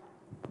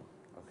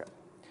 Okay.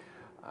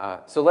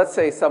 So let's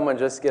say someone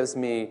just gives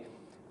me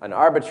an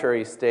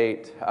arbitrary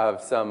state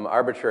of some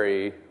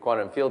arbitrary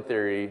quantum field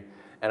theory,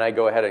 and I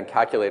go ahead and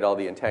calculate all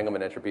the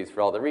entanglement entropies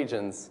for all the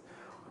regions.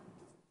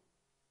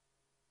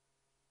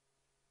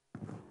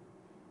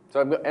 So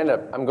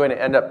I'm going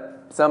to end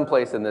up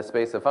someplace in this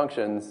space of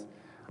functions,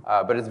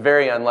 but it's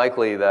very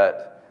unlikely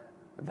that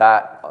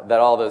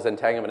all those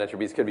entanglement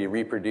entropies could be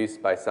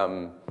reproduced by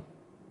some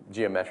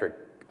geometric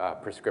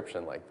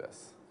prescription like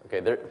this.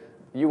 Okay,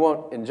 you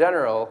won't, in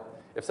general,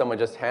 if someone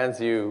just hands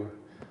you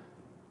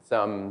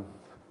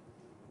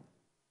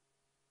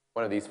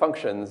one of these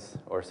functions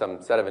or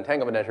some set of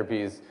entanglement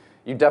entropies,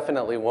 you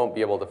definitely won't be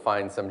able to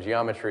find some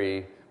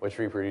geometry which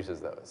reproduces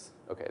those.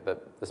 Okay,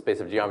 the space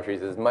of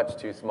geometries is much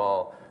too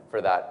small for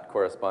that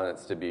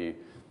correspondence to be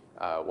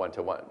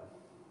one-to-one.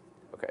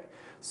 Okay,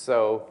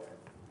 so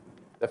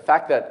the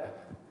fact that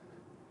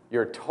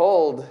you're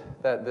told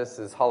that this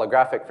is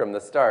holographic from the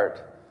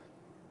start,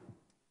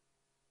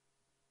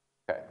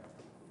 okay,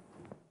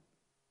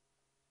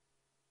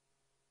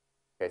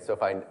 so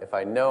if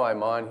I know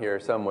I'm on here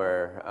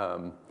somewhere,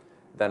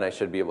 then I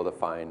should be able to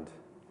find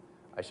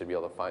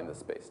the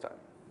space-time.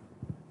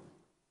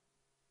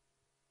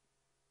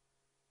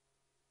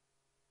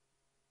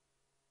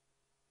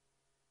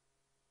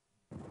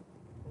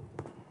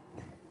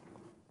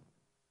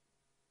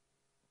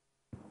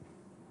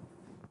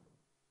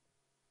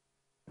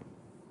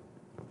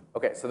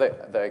 Okay, so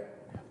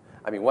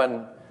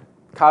one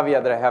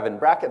caveat that I have in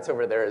brackets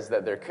over there is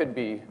that there could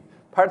be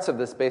parts of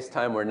the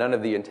space-time where none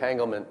of the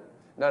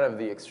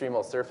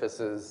extremal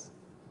surfaces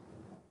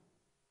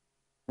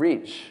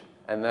reach,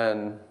 and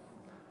then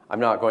I'm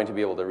not going to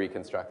be able to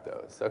reconstruct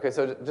those. Okay,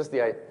 so just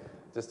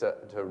to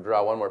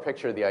draw one more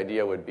picture, the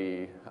idea would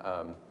be,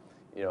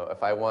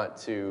 if I want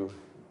to,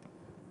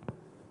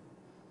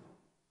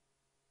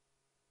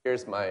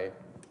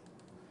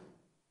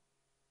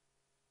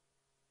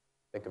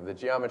 think of the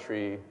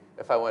geometry.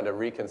 If I want to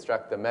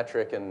reconstruct the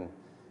metric in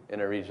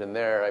a region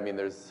there, I mean,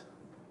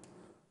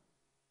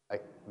 I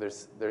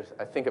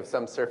think of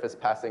some surface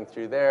passing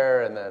through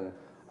there, and then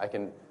I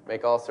can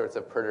make all sorts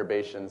of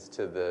perturbations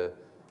to the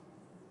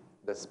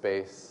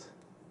space.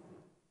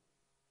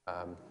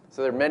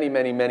 So there are many,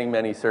 many, many,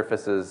 many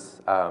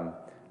surfaces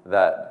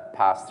that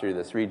pass through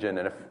this region,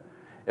 and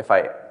if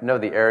I know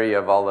the area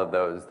of all of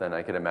those, then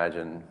I can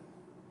imagine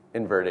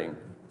inverting.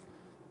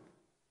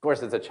 Of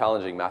course, it's a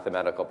challenging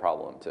mathematical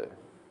problem to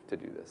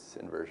do this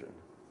inversion.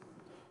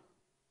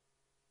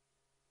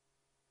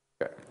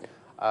 Okay,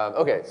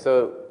 okay,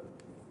 so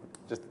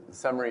just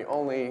summary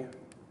only,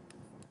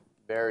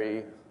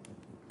 very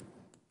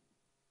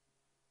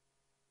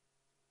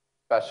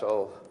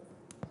special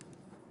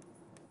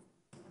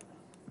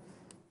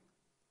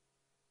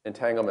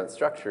entanglement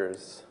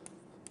structures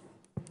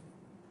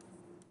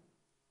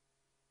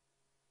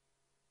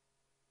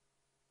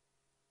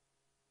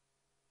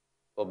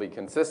will be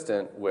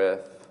consistent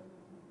with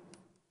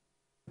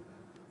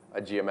a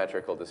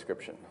geometrical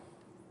description.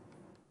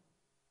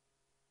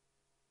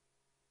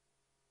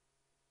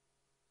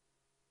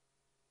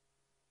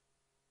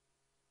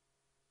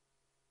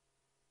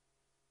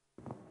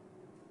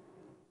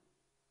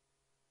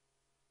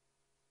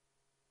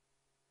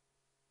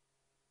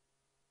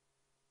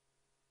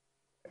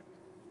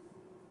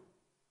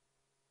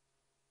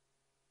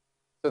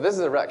 So this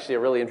is actually a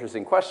really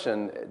interesting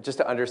question, just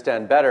to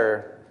understand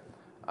better.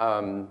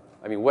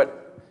 I mean,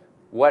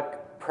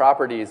 what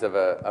properties of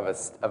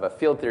a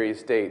field theory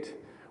state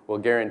will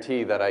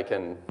guarantee that I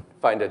can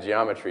find a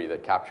geometry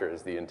that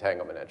captures the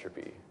entanglement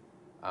entropy?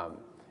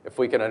 If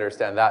we can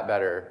understand that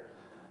better,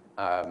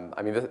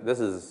 I mean,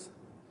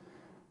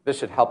 this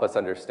should help us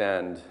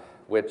understand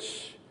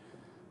which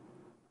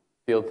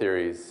field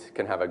theories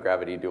can have a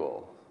gravity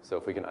dual. So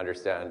if we can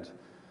understand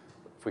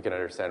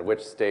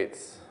which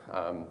states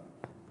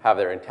have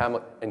their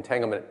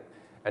entanglement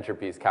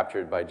entropies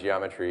captured by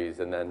geometries,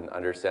 and then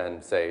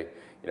understand, say,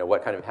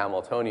 what kind of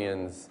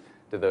Hamiltonians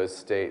do those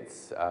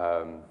states,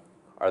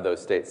 are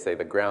those states, say,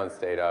 the ground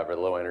state of, or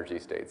the low energy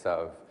states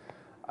of,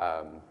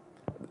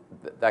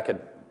 that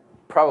could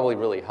probably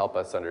really help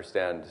us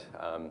understand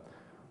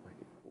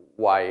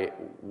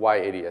why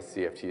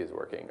ADS-CFT is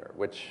working, or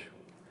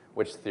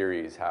which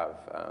theories have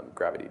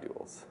gravity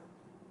duals.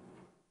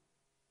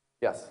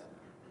 Yes?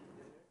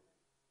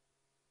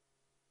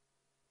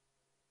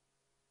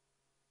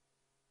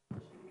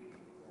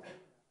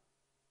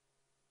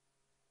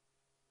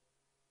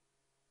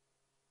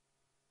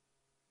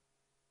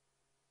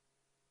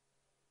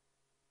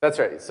 That's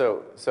right.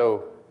 So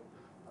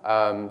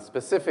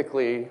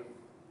specifically,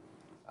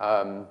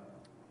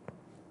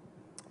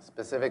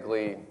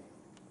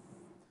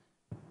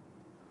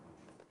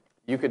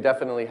 you could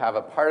definitely have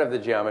a part of the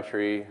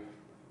geometry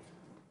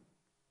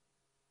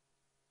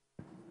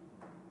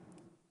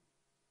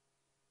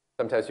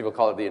sometimes people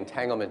call it the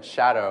entanglement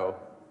shadow.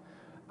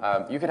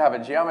 You could have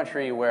a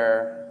geometry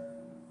where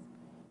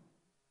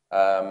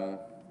some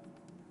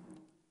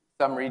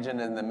region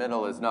in the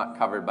middle is not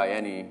covered by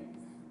any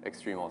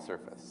extremal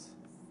surface.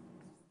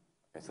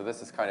 Okay, so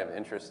this is kind of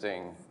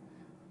interesting.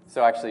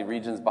 So actually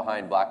regions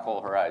behind black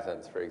hole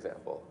horizons, for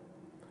example.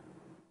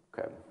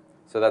 Okay,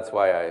 so that's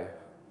why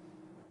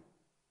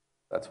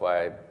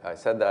I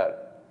said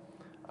that.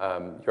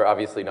 You're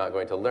obviously not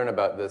going to learn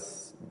about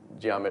this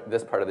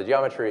part of the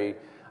geometry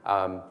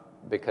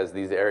because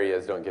these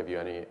areas don't give you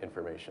any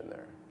information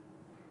there.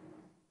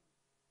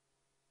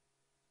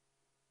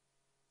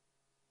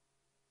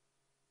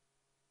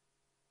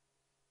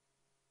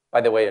 By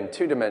the way, in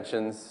 2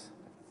 dimensions,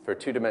 for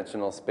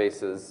 2-dimensional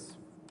spaces,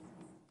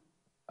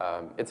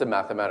 it's a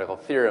mathematical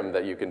theorem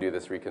that you can do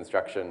this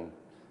reconstruction,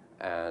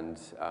 and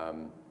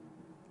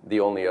the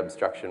only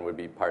obstruction would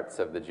be parts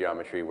of the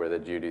geometry where the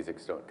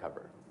geodesics don't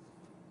cover.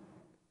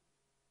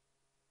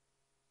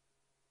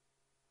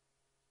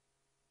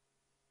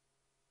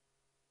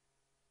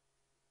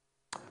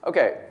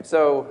 Okay,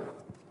 so,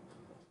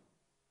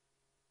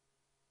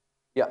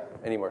 yeah,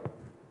 any more?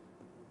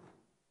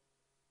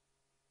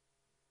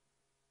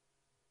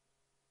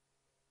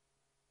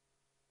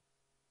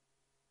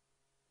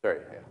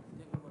 Sorry, yeah.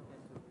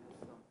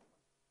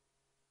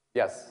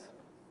 Yes.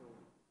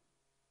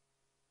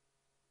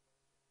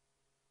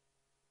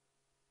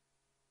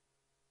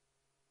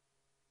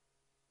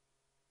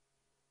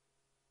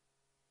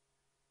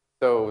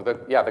 So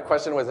the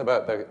question was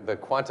about the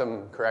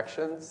quantum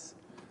corrections,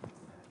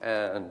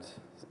 and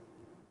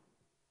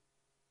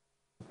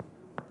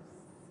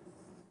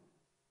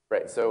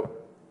right. So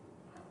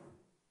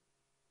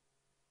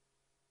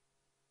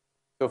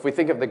if we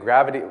think of the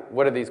gravity,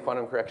 what do these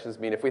quantum corrections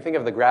mean? If we think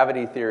of the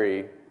gravity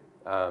theory,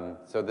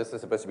 so this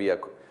is supposed to be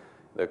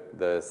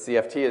the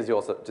CFT is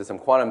also to some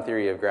quantum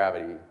theory of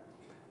gravity,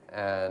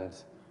 and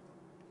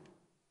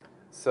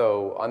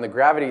so on the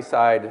gravity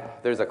side,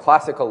 there's a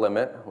classical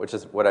limit, which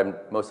is what I'm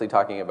mostly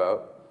talking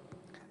about.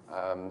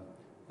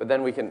 But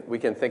then we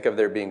can think of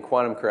there being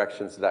quantum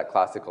corrections to that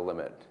classical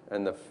limit.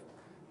 And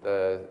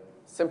the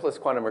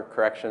simplest quantum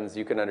corrections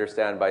you can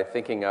understand by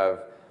thinking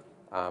of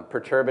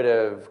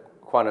perturbative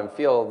quantum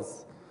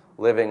fields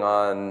living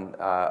on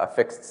a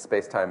fixed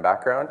space-time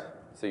background.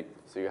 So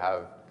you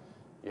have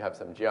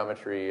some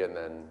geometry, and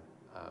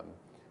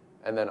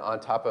then on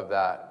top of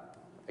that,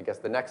 I guess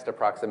the next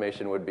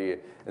approximation would be,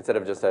 instead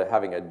of just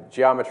having a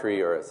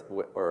geometry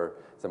or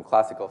some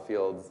classical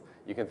fields,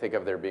 you can think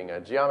of there being a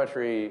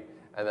geometry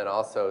and then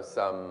also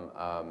some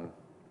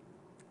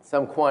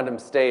quantum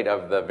state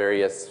of the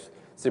various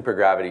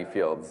supergravity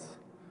fields.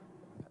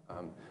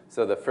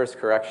 So the first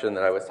correction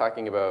that I was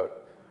talking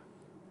about,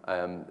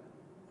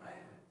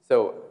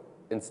 so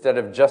instead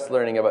of just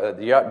learning about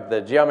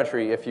the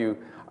geometry, if you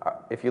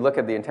look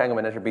at the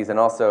entanglement entropies and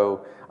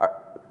also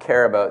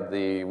care about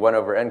the 1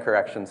 over n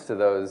corrections to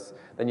those,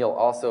 then you'll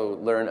also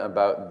learn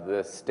about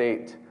the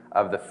state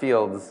of the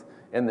fields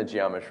in the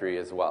geometry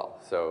as well.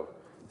 So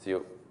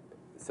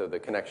the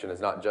connection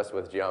is not just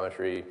with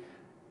geometry.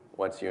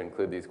 Once you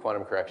include these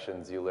quantum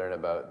corrections, you learn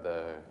about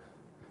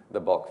the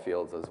bulk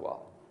fields as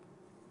well.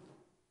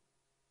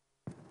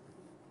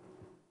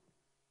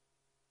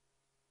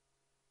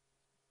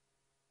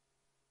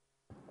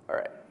 All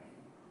right.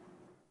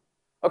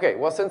 Okay,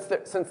 well, since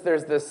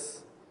there's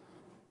this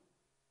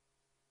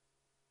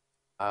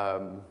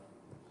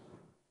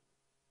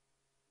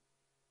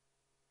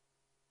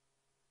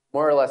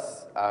more or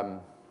less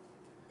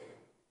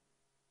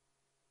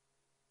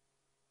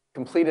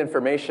complete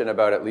information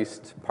about at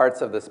least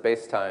parts of the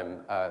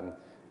space-time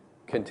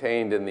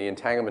contained in the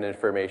entanglement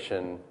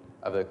information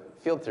of the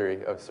field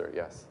theory. Oh, sorry,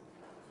 yes.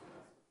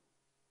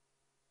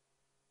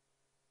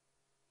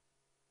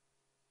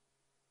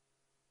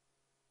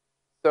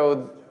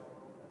 So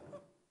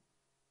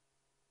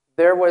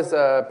there was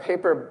a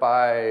paper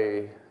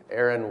by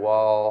Aaron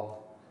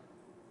Wall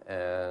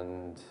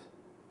and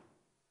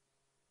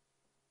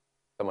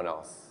someone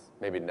else,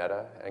 maybe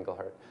Netta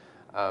Engelhardt,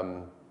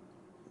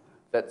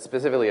 that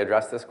specifically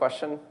addressed this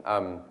question.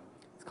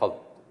 It's called,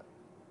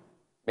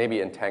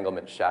 maybe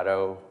Entanglement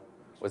Shadow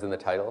was in the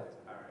title.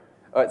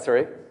 Oh,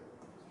 sorry?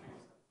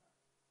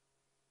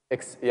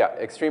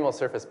 Extremal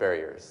surface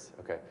barriers,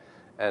 okay.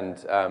 And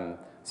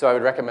so I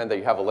would recommend that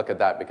you have a look at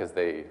that because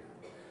they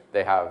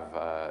they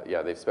have,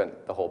 yeah, they've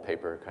spent the whole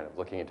paper kind of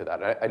looking into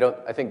that.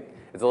 I think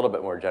it's a little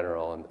bit more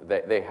general, and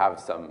they have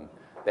some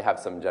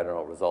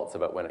general results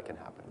about when it can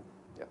happen.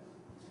 Yeah.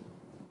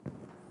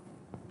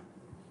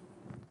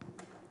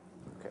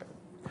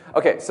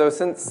 Okay, so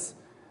since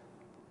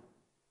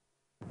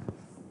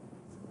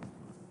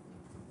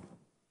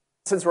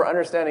we're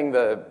understanding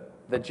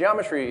the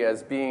geometry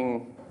as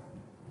being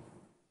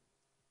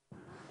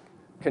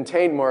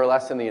contained more or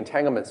less in the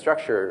entanglement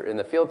structure in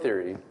the field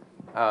theory,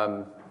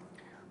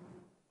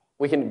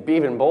 we can be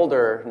even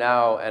bolder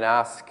now and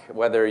ask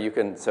whether you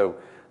can, so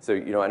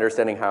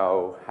understanding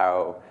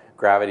how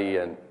gravity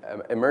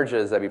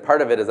emerges. I mean,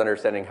 part of it is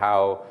understanding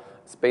how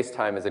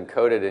space-time is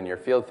encoded in your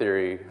field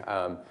theory.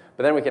 But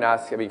then we can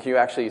ask, I mean, can you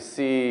actually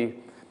see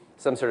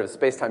some sort of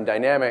space-time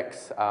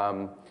dynamics,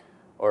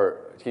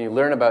 or can you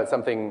learn about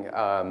something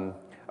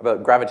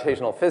about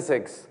gravitational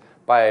physics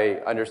by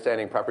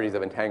understanding properties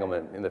of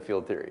entanglement in the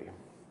field theory?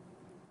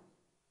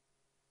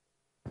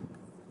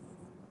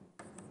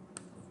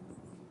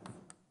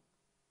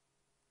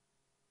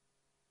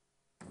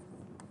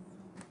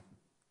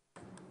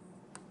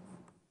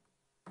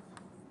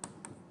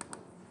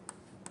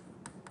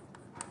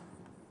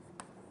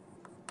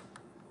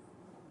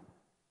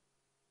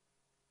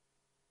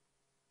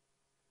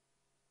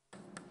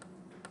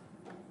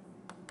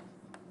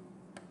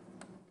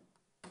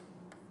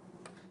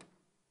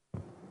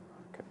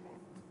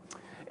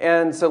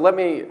 And so let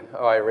me,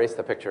 oh, I erased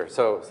the picture.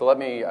 So let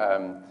me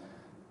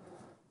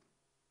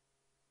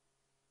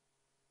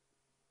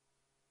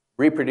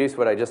reproduce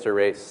what I just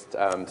erased.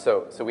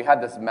 So we had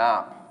this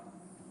map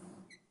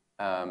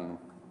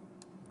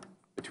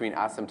between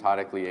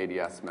asymptotically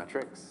ADS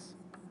metrics.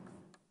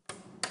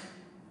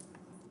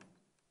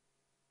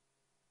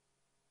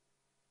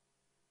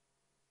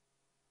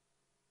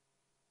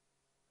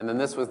 And then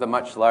this was the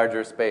much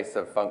larger space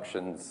of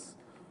functions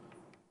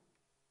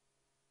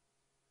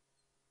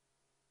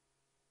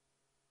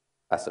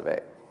S of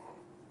A.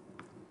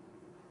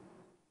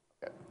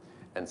 Okay.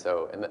 And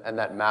so, and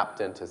that mapped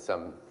into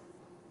some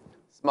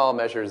small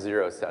measure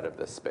zero set of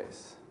this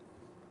space.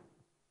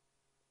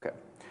 Okay.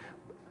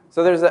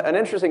 So there's an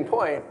interesting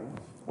point,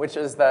 which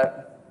is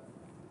that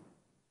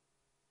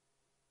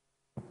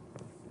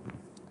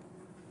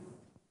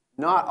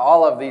not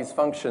all of these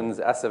functions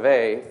S of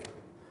A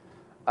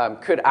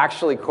could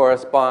actually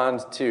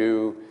correspond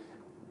to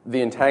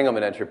the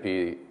entanglement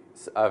entropy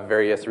of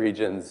various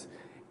regions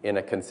in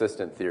a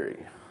consistent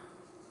theory.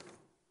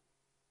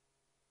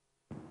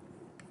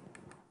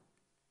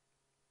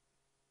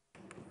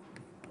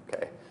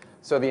 Okay,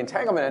 so the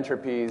entanglement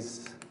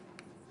entropies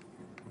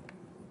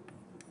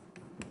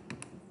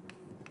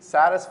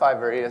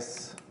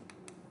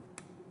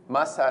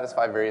must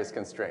satisfy various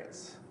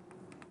constraints.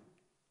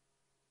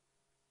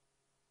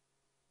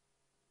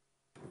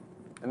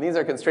 And these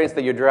are constraints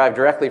that you derive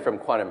directly from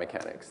quantum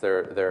mechanics.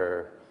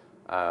 They're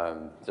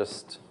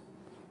just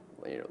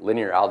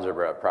linear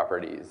algebra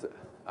properties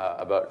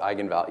about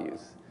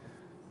eigenvalues.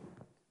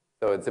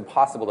 So it's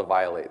impossible to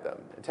violate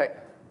them.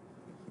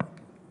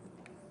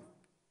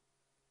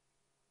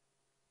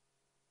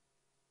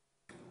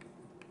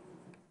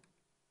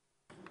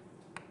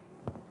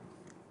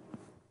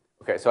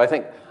 Okay, so I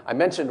think I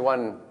mentioned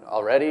one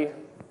already.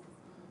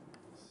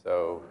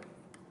 So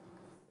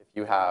if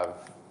you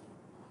have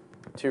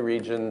two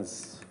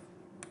regions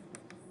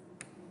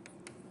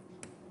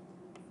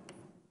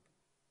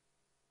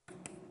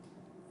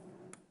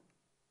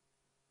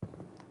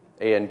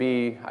A and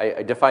B,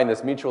 I defined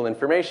this mutual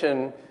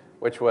information,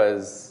 which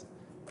was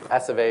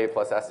S of A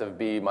plus S of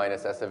B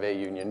minus S of A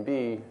union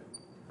B.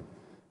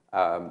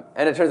 And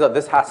it turns out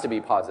this has to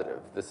be positive.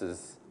 This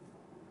is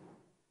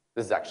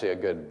actually a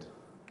good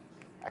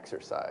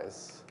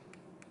exercise.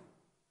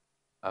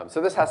 So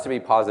this has to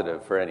be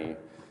positive for any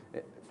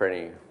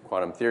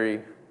quantum theory.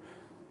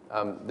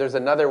 There's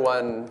another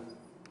one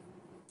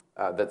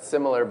that's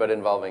similar but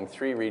involving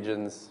three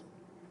regions.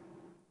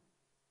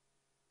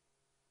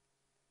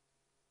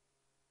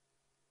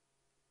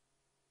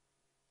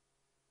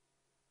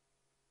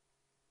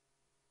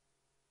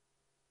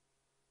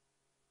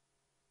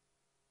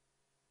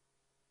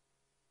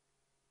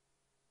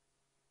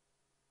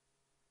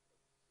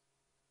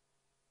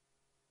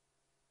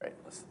 Right.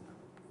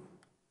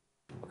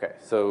 Okay,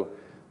 so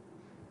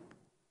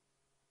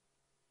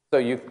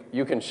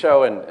you can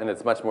show, and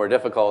it's much more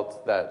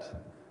difficult,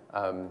 that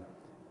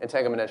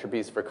entanglement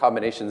entropies for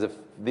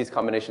these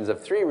combinations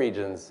of three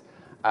regions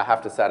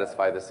have to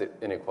satisfy this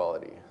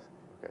inequality.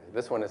 Okay,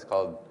 this one is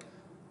called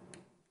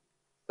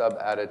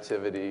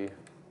subadditivity.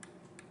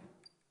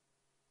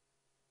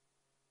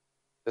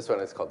 This one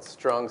is called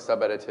strong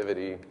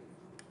subadditivity.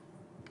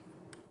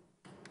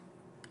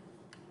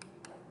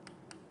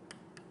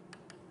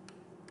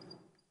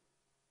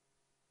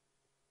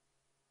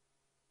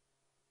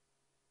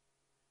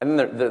 And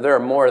then there are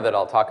more that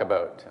I'll talk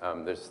about.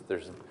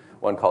 There's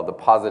one called the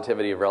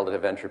positivity of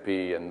relative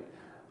entropy and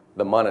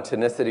the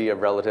monotonicity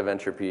of relative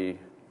entropy.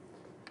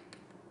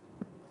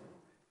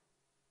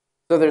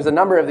 So there's a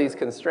number of these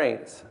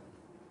constraints.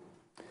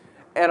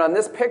 And on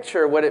this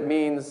picture, what it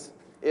means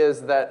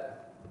is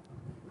that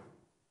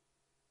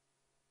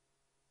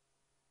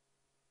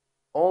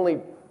only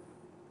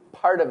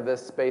part of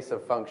this space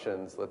of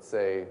functions, let's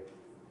say,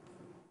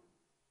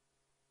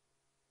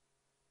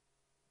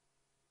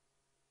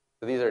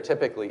 so these are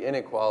typically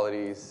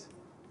inequalities.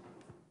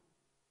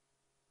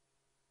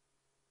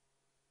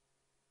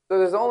 So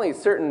there's only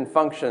certain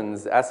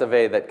functions, S of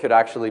A, that could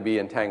actually be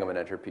entanglement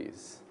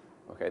entropies.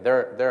 Okay,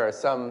 there are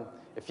some,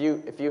 if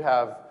you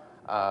have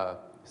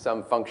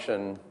some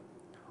function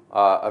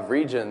of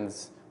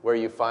regions where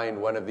you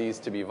find one of these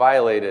to be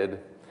violated,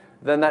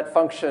 then that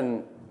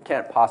function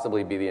can't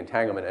possibly be the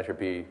entanglement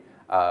entropy,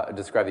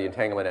 describe the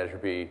entanglement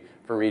entropy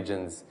for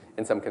regions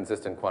in some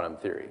consistent quantum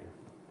theory.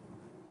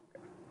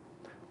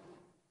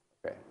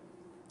 Okay.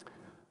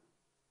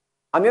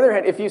 On the other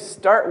hand, if you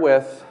start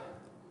with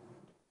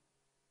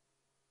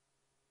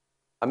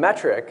a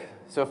metric,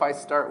 so if I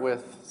start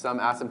with some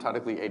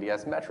asymptotically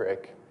ADS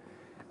metric,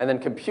 and then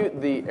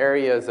compute the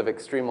areas of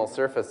extremal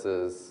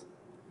surfaces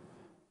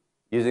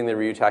using the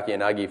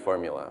Ryutaki-Yanagi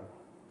formula,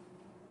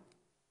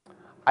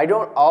 I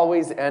don't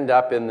always end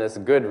up in this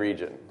good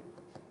region.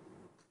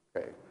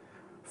 Okay.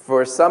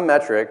 For some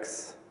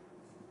metrics,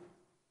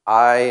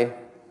 I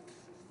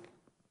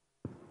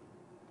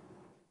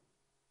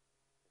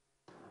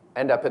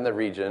end up in the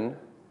region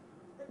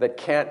that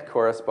can't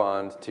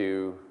correspond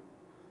to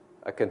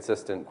a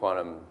consistent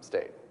quantum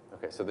state.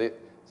 Okay, so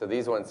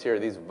these ones here,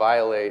 these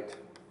violate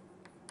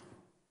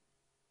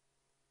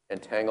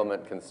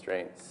entanglement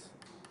constraints.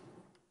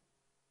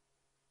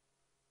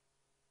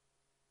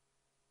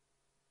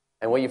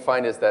 And what you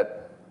find is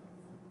that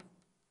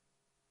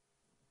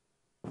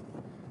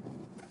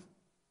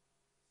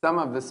some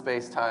of the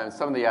space-time,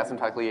 some of the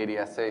asymptotically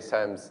ADS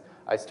space-times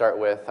I start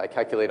with, I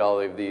calculate all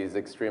of these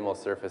extremal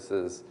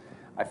surfaces.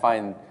 I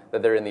find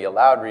that they're in the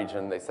allowed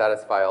region. They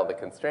satisfy all the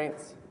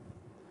constraints.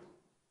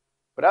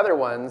 But other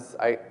ones,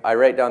 I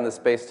write down the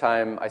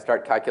space-time. I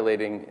start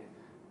calculating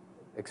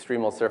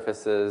extremal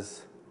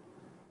surfaces.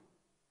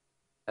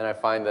 And I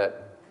find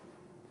that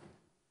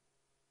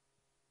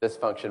this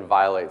function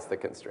violates the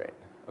constraint.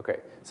 Okay,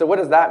 so what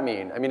does that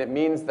mean? I mean, it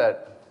means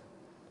that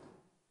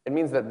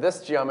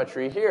this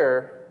geometry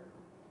here,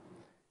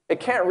 it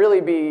can't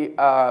really be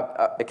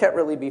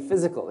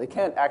physical. It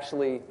can't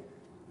actually.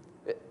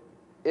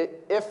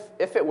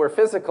 If it were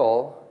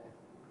physical,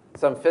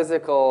 some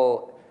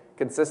physical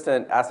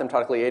consistent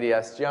asymptotically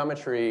ADS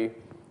geometry,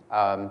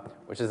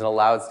 which is an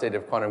allowed state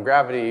of quantum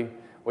gravity,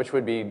 which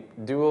would be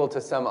dual to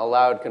some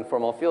allowed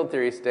conformal field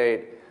theory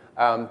state,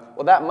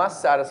 well, that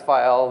must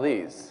satisfy all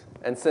these.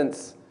 And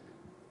since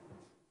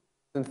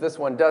this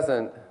one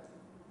doesn't,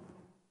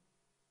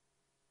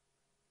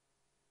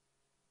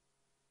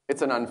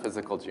 it's an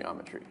unphysical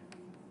geometry.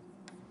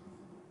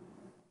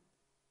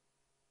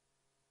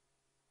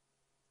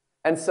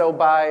 And so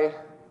by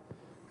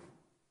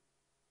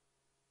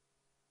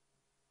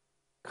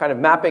kind of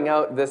mapping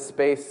out this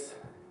space,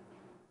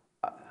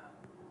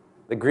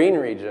 the green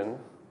region,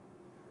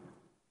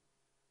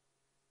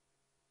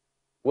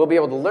 we'll be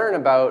able to learn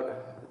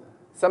about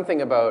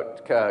something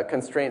about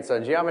constraints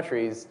on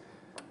geometries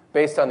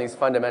based on these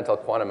fundamental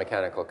quantum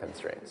mechanical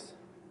constraints.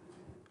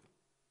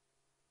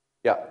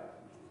 Yeah?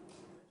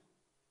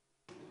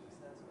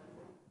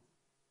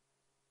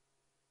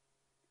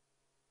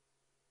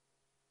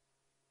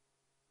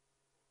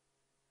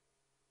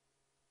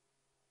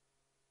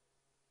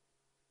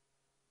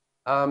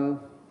 So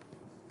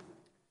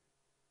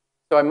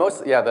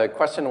the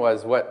question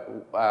was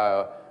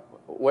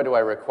what do I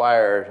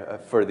require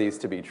for these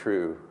to be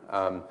true?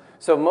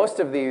 So most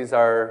of these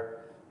are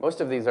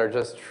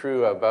just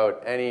true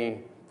about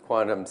any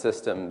quantum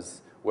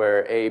systems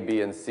where A,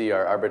 B, and C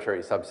are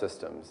arbitrary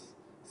subsystems.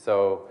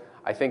 So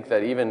I think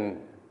that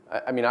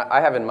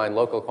I have in mind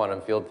local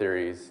quantum field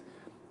theories,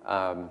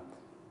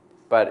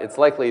 but it's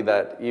likely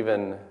that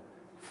even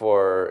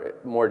for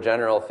more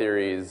general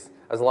theories,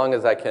 as long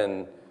as I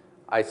can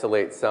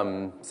isolate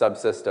some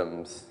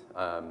subsystems,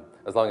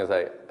 as long as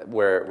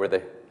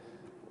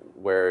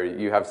where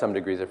you have some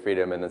degrees of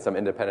freedom and then some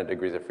independent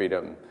degrees of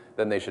freedom,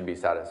 then they should be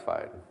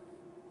satisfied.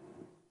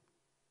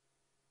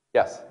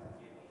 Yes?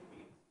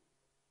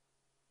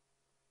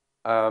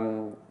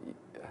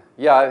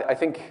 Yeah, I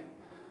think,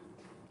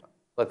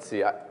 let's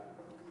see. I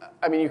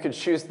mean, you could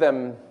choose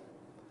them.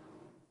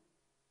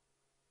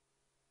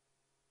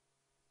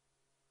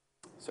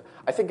 So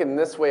I think in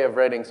this way of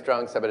writing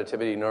strong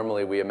subadditivity,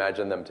 normally we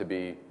imagine them to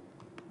be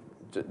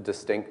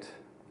distinct.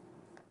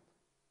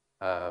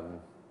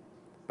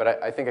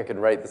 But I think I could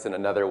write this in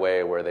another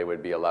way where they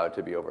would be allowed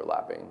to be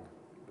overlapping.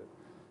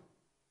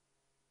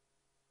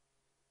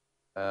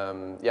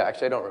 Yeah,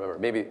 actually, I don't remember.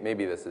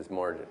 Maybe this is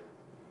more.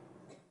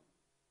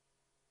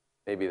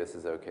 Maybe this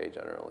is okay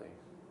generally.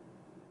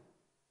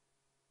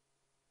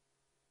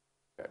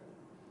 Okay.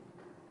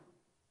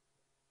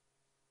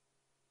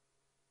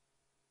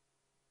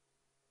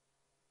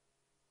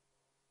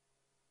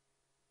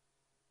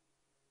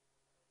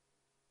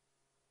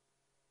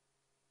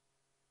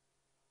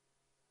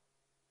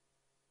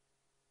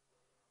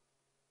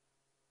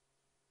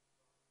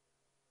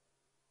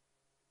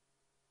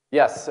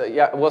 Yes,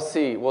 yeah, we'll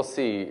see. We'll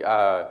see.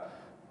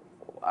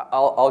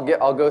 I'll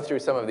go through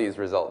some of these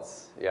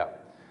results. Yeah.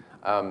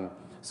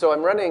 So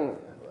I'm running.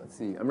 Let's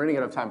see. I'm running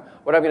out of time.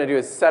 What I'm going to do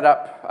is set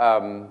up.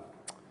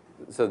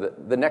 So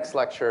the next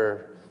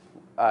lecture.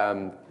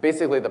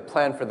 Basically, the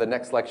plan for the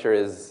next lecture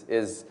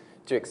is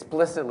to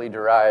explicitly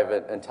derive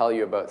it and tell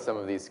you about some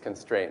of these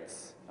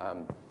constraints.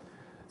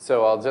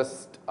 So I'll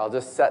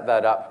just set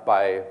that up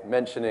by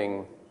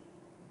mentioning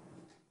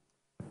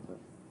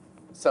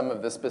some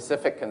of the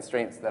specific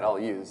constraints that I'll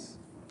use.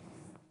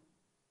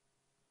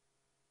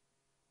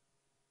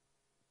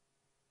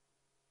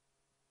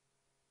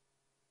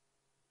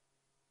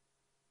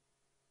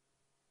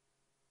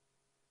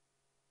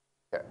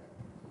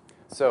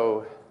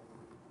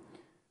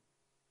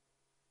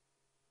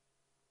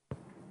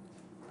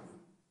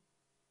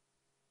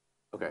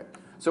 Okay.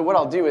 So what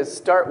I'll do is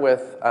start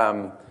with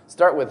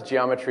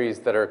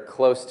geometries that are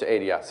close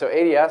to ADS. So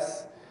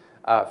ADS,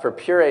 for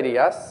pure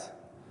ADS,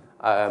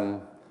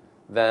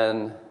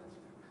 then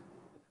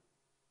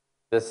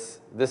this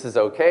is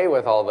okay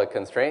with all the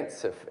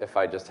constraints if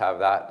I just have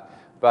that.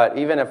 But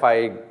even if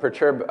I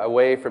perturb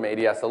away from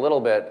ADS a little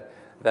bit,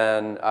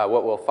 then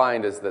what we'll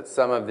find is that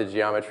some of the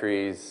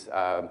geometries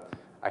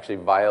actually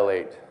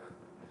violate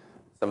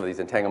some of these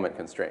entanglement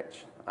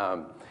constraints.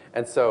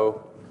 And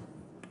so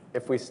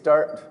if we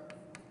start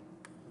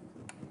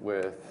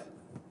with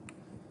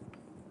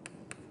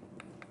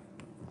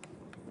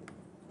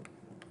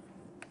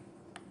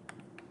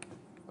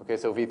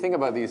so if you think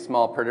about these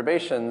small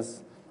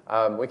perturbations,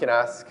 we can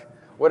ask,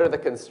 what are the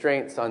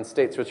constraints on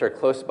states which are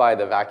close by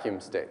the vacuum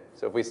state?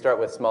 So if we start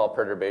with small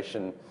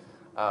perturbation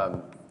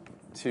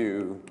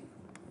to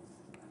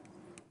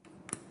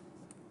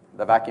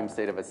the vacuum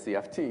state of a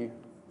CFT,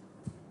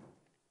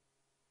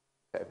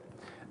 okay,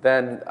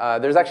 then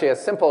there's actually a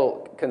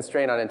simple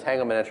constraint on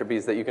entanglement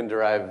entropies that you can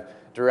derive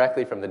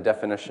directly from the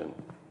definition.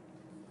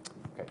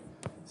 Okay.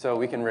 So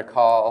we can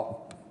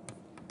recall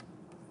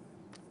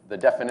the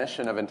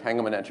definition of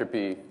entanglement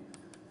entropy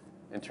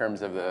in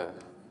terms of the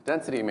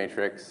density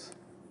matrix.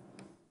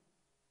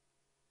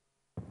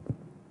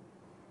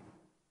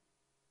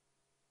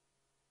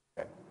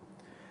 Okay.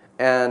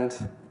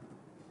 And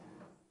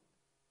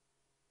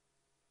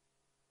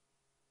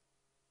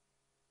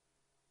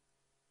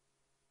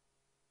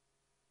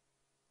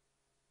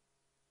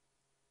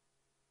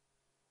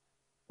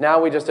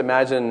now we just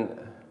imagine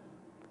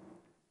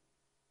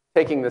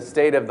taking the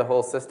state of the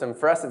whole system.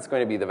 For us, it's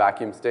going to be the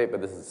vacuum state,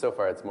 but so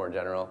far it's more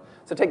general.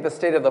 So take the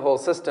state of the whole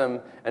system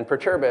and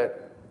perturb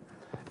it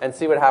and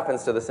see what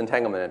happens to this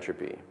entanglement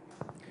entropy.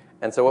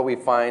 And so what we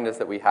find is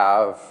that we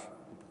have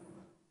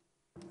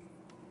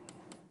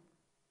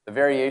the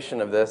variation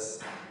of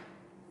this.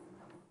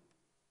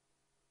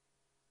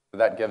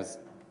 That gives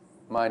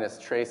minus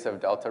trace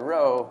of delta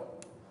rho,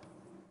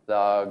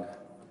 log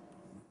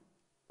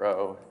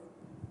rho.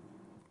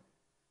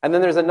 And then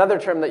there's another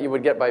term that you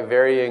would get by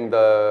varying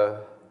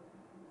the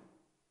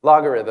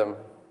logarithm,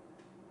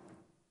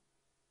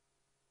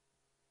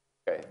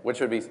 okay, which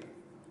would be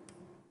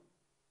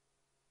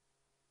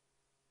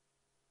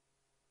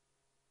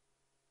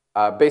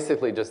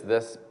basically just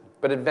this,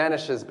 but it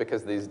vanishes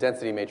because these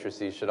density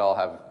matrices should all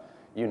have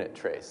unit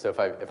trace. So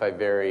if I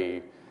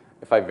vary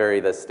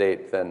the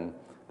state, then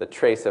the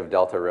trace of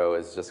delta rho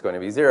is just going to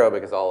be 0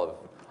 because all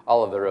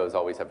of the rows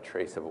always have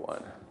trace of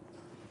 1.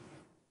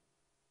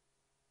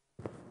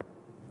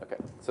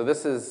 So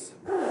this is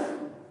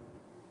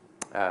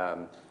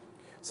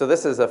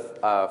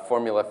a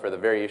formula for the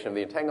variation of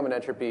the entanglement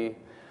entropy.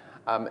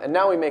 And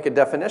now we make a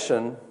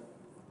definition.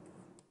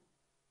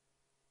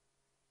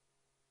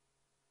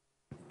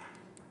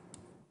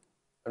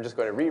 I'm just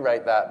going to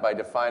rewrite that by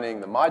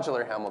defining the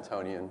modular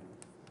Hamiltonian.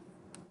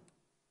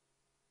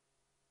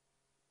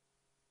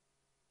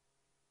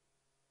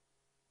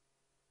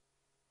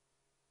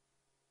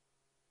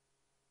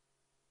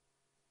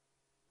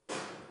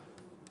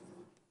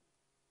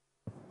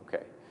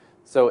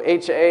 So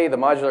HA, the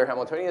modular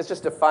Hamiltonian, is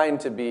just defined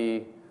to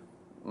be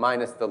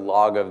minus the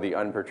log of the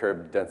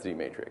unperturbed density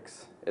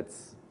matrix.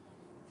 It's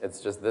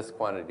just this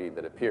quantity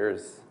that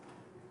appears.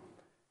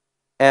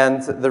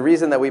 And the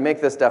reason that we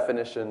make this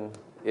definition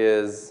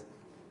is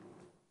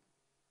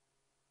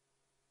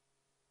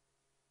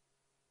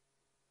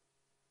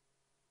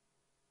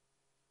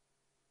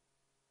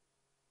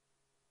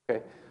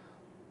okay.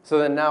 So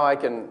then now I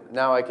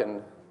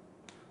can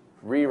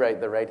rewrite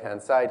the right-hand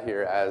side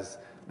here as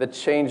the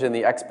change in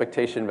the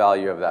expectation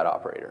value of that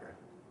operator.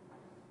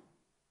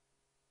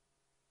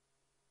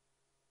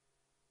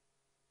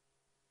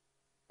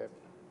 Okay.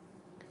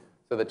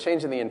 So the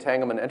change in the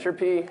entanglement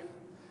entropy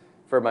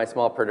for my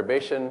small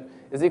perturbation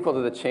is equal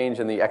to the change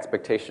in the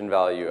expectation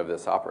value of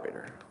this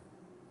operator.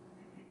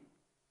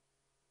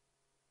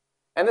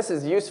 And this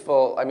is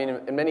useful. I mean,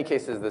 in many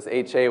cases, this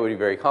HA would be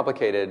very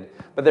complicated.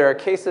 But there are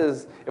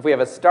cases, if we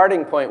have a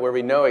starting point where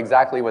we know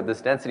exactly what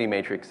this density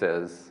matrix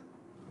is,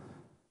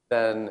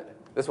 then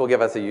this will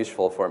give us a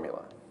useful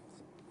formula.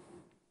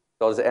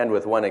 So I'll just end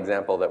with one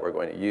example that we're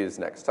going to use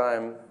next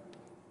time.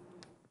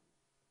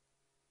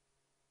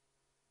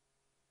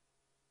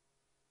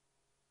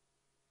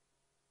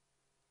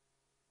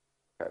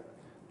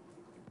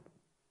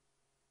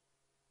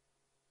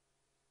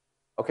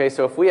 Okay,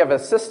 so if we have a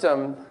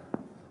system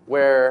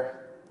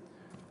where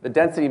the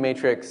density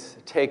matrix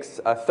takes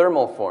a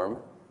thermal form,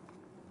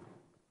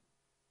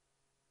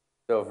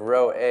 so if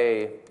rho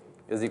A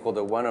is equal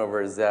to 1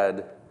 over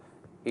z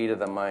e to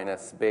the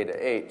minus beta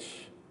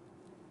h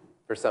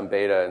for some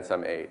beta and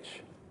some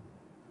h.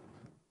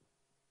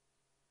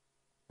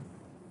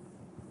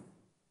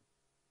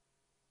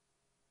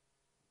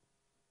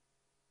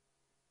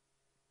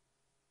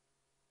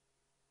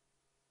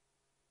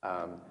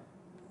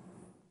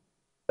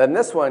 Then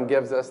this one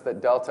gives us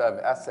that delta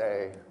of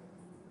SA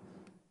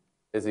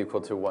is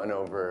equal to 1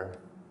 over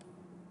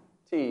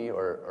T,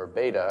 or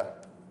beta,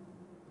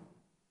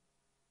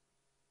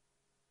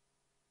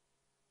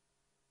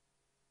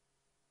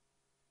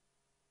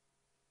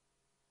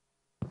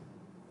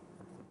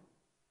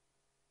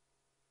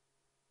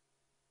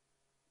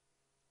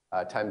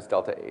 times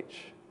delta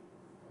H.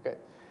 Okay.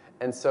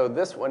 And so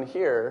this one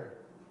here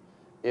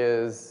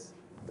is,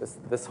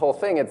 this whole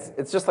thing,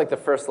 it's just like the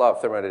first law of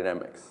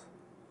thermodynamics.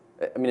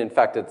 I mean, in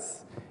fact,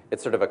 it's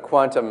sort of a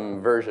quantum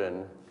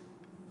version.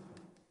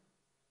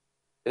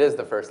 It is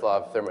the first law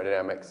of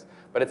thermodynamics,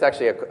 but it's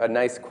actually a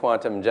nice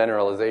quantum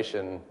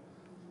generalization.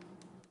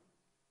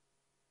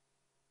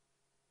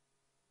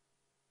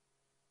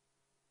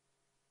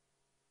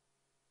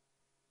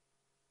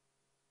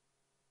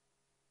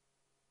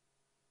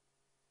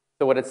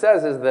 So what it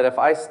says is that if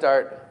I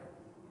start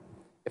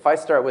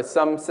with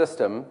some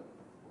system,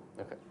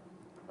 okay,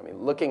 I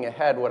mean, looking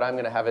ahead, what I'm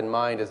going to have in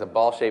mind is a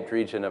ball-shaped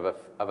region of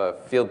a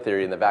field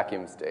theory in the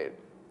vacuum state.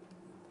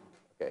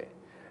 Okay.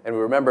 And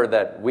we remember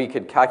that we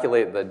could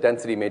calculate the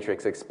density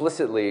matrix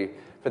explicitly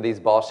for these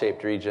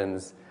ball-shaped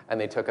regions, and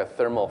they took a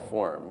thermal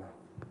form.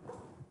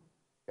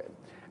 Okay.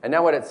 And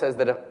now what it says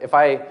that if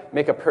I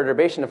make a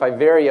perturbation, if I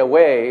vary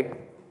away,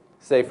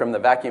 say from the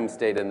vacuum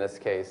state in this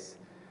case,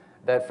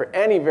 that for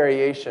any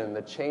variation,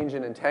 the change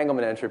in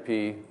entanglement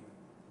entropy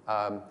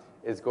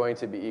is going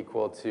to be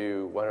equal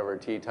to 1 over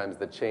T times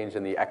the change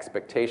in the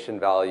expectation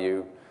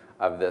value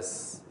of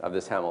this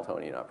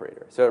Hamiltonian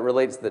operator. So it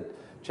relates the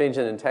change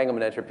in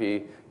entanglement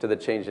entropy to the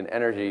change in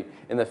energy.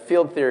 In the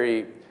field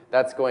theory,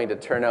 that's going to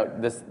turn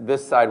out,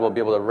 this side we'll be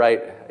able to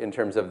write in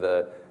terms of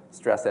the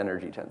stress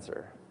energy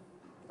tensor.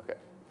 Okay.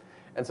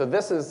 And so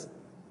this is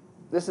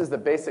the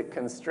basic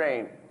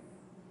constraint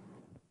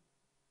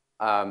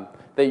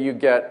that you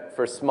get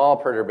for small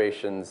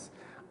perturbations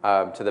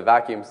to the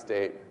vacuum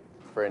state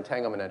for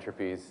entanglement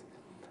entropies.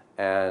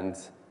 And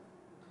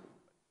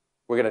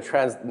we're going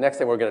to next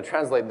time we're going to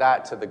translate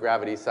that to the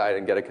gravity side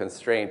and get a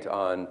constraint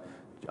on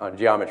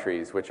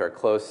geometries which are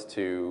close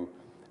to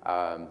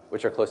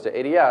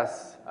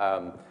ADS.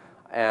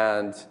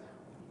 And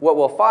what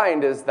we'll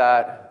find is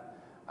that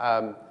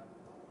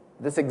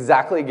this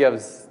exactly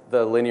gives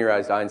the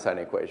linearized Einstein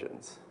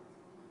equations.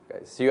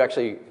 Okay, so you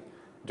actually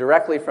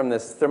directly from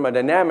this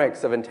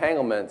thermodynamics of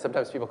entanglement,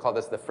 sometimes people call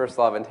this the first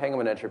law of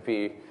entanglement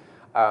entropy,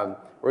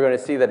 we're going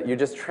to see that you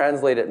just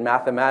translate it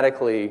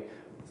mathematically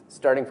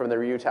starting from the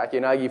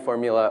Ryu-Takayanagi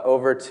formula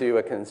over to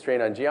a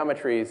constraint on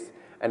geometries,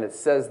 and it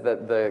says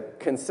that the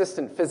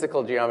consistent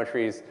physical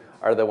geometries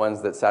are the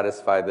ones that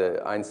satisfy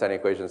the Einstein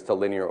equations to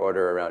linear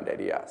order around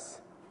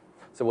ADS.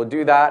 So we'll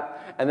do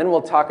that, and then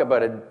we'll talk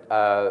about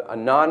a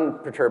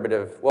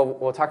non-perturbative,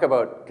 we'll talk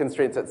about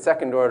constraints at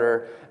second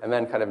order, and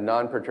then kind of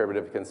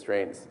non-perturbative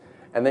constraints.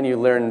 And then you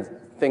learn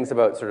things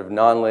about sort of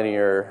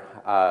nonlinear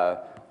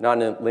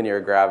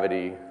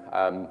gravity,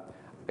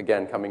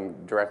 again, coming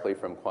directly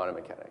from quantum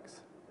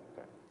mechanics.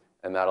 Okay.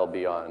 And that'll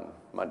be on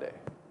Monday.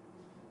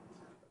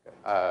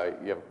 Okay.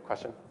 You have a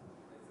question?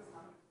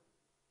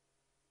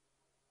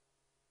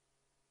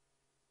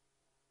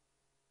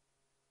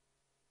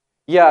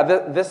 Yeah,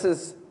 this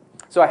is,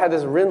 so I had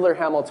this Rindler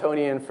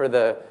Hamiltonian for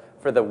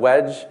the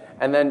wedge,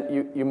 and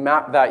then you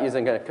map that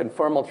using a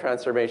conformal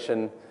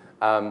transformation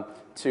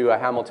to a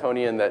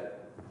Hamiltonian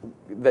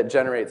that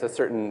generates a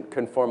certain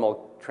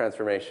conformal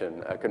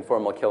transformation, a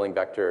conformal killing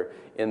vector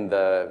in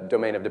the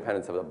domain of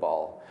dependence of the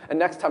ball. And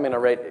next time I'm going to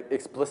write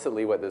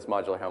explicitly what this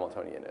modular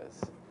Hamiltonian is.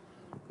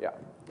 Yeah,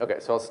 okay,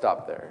 so I'll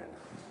stop there.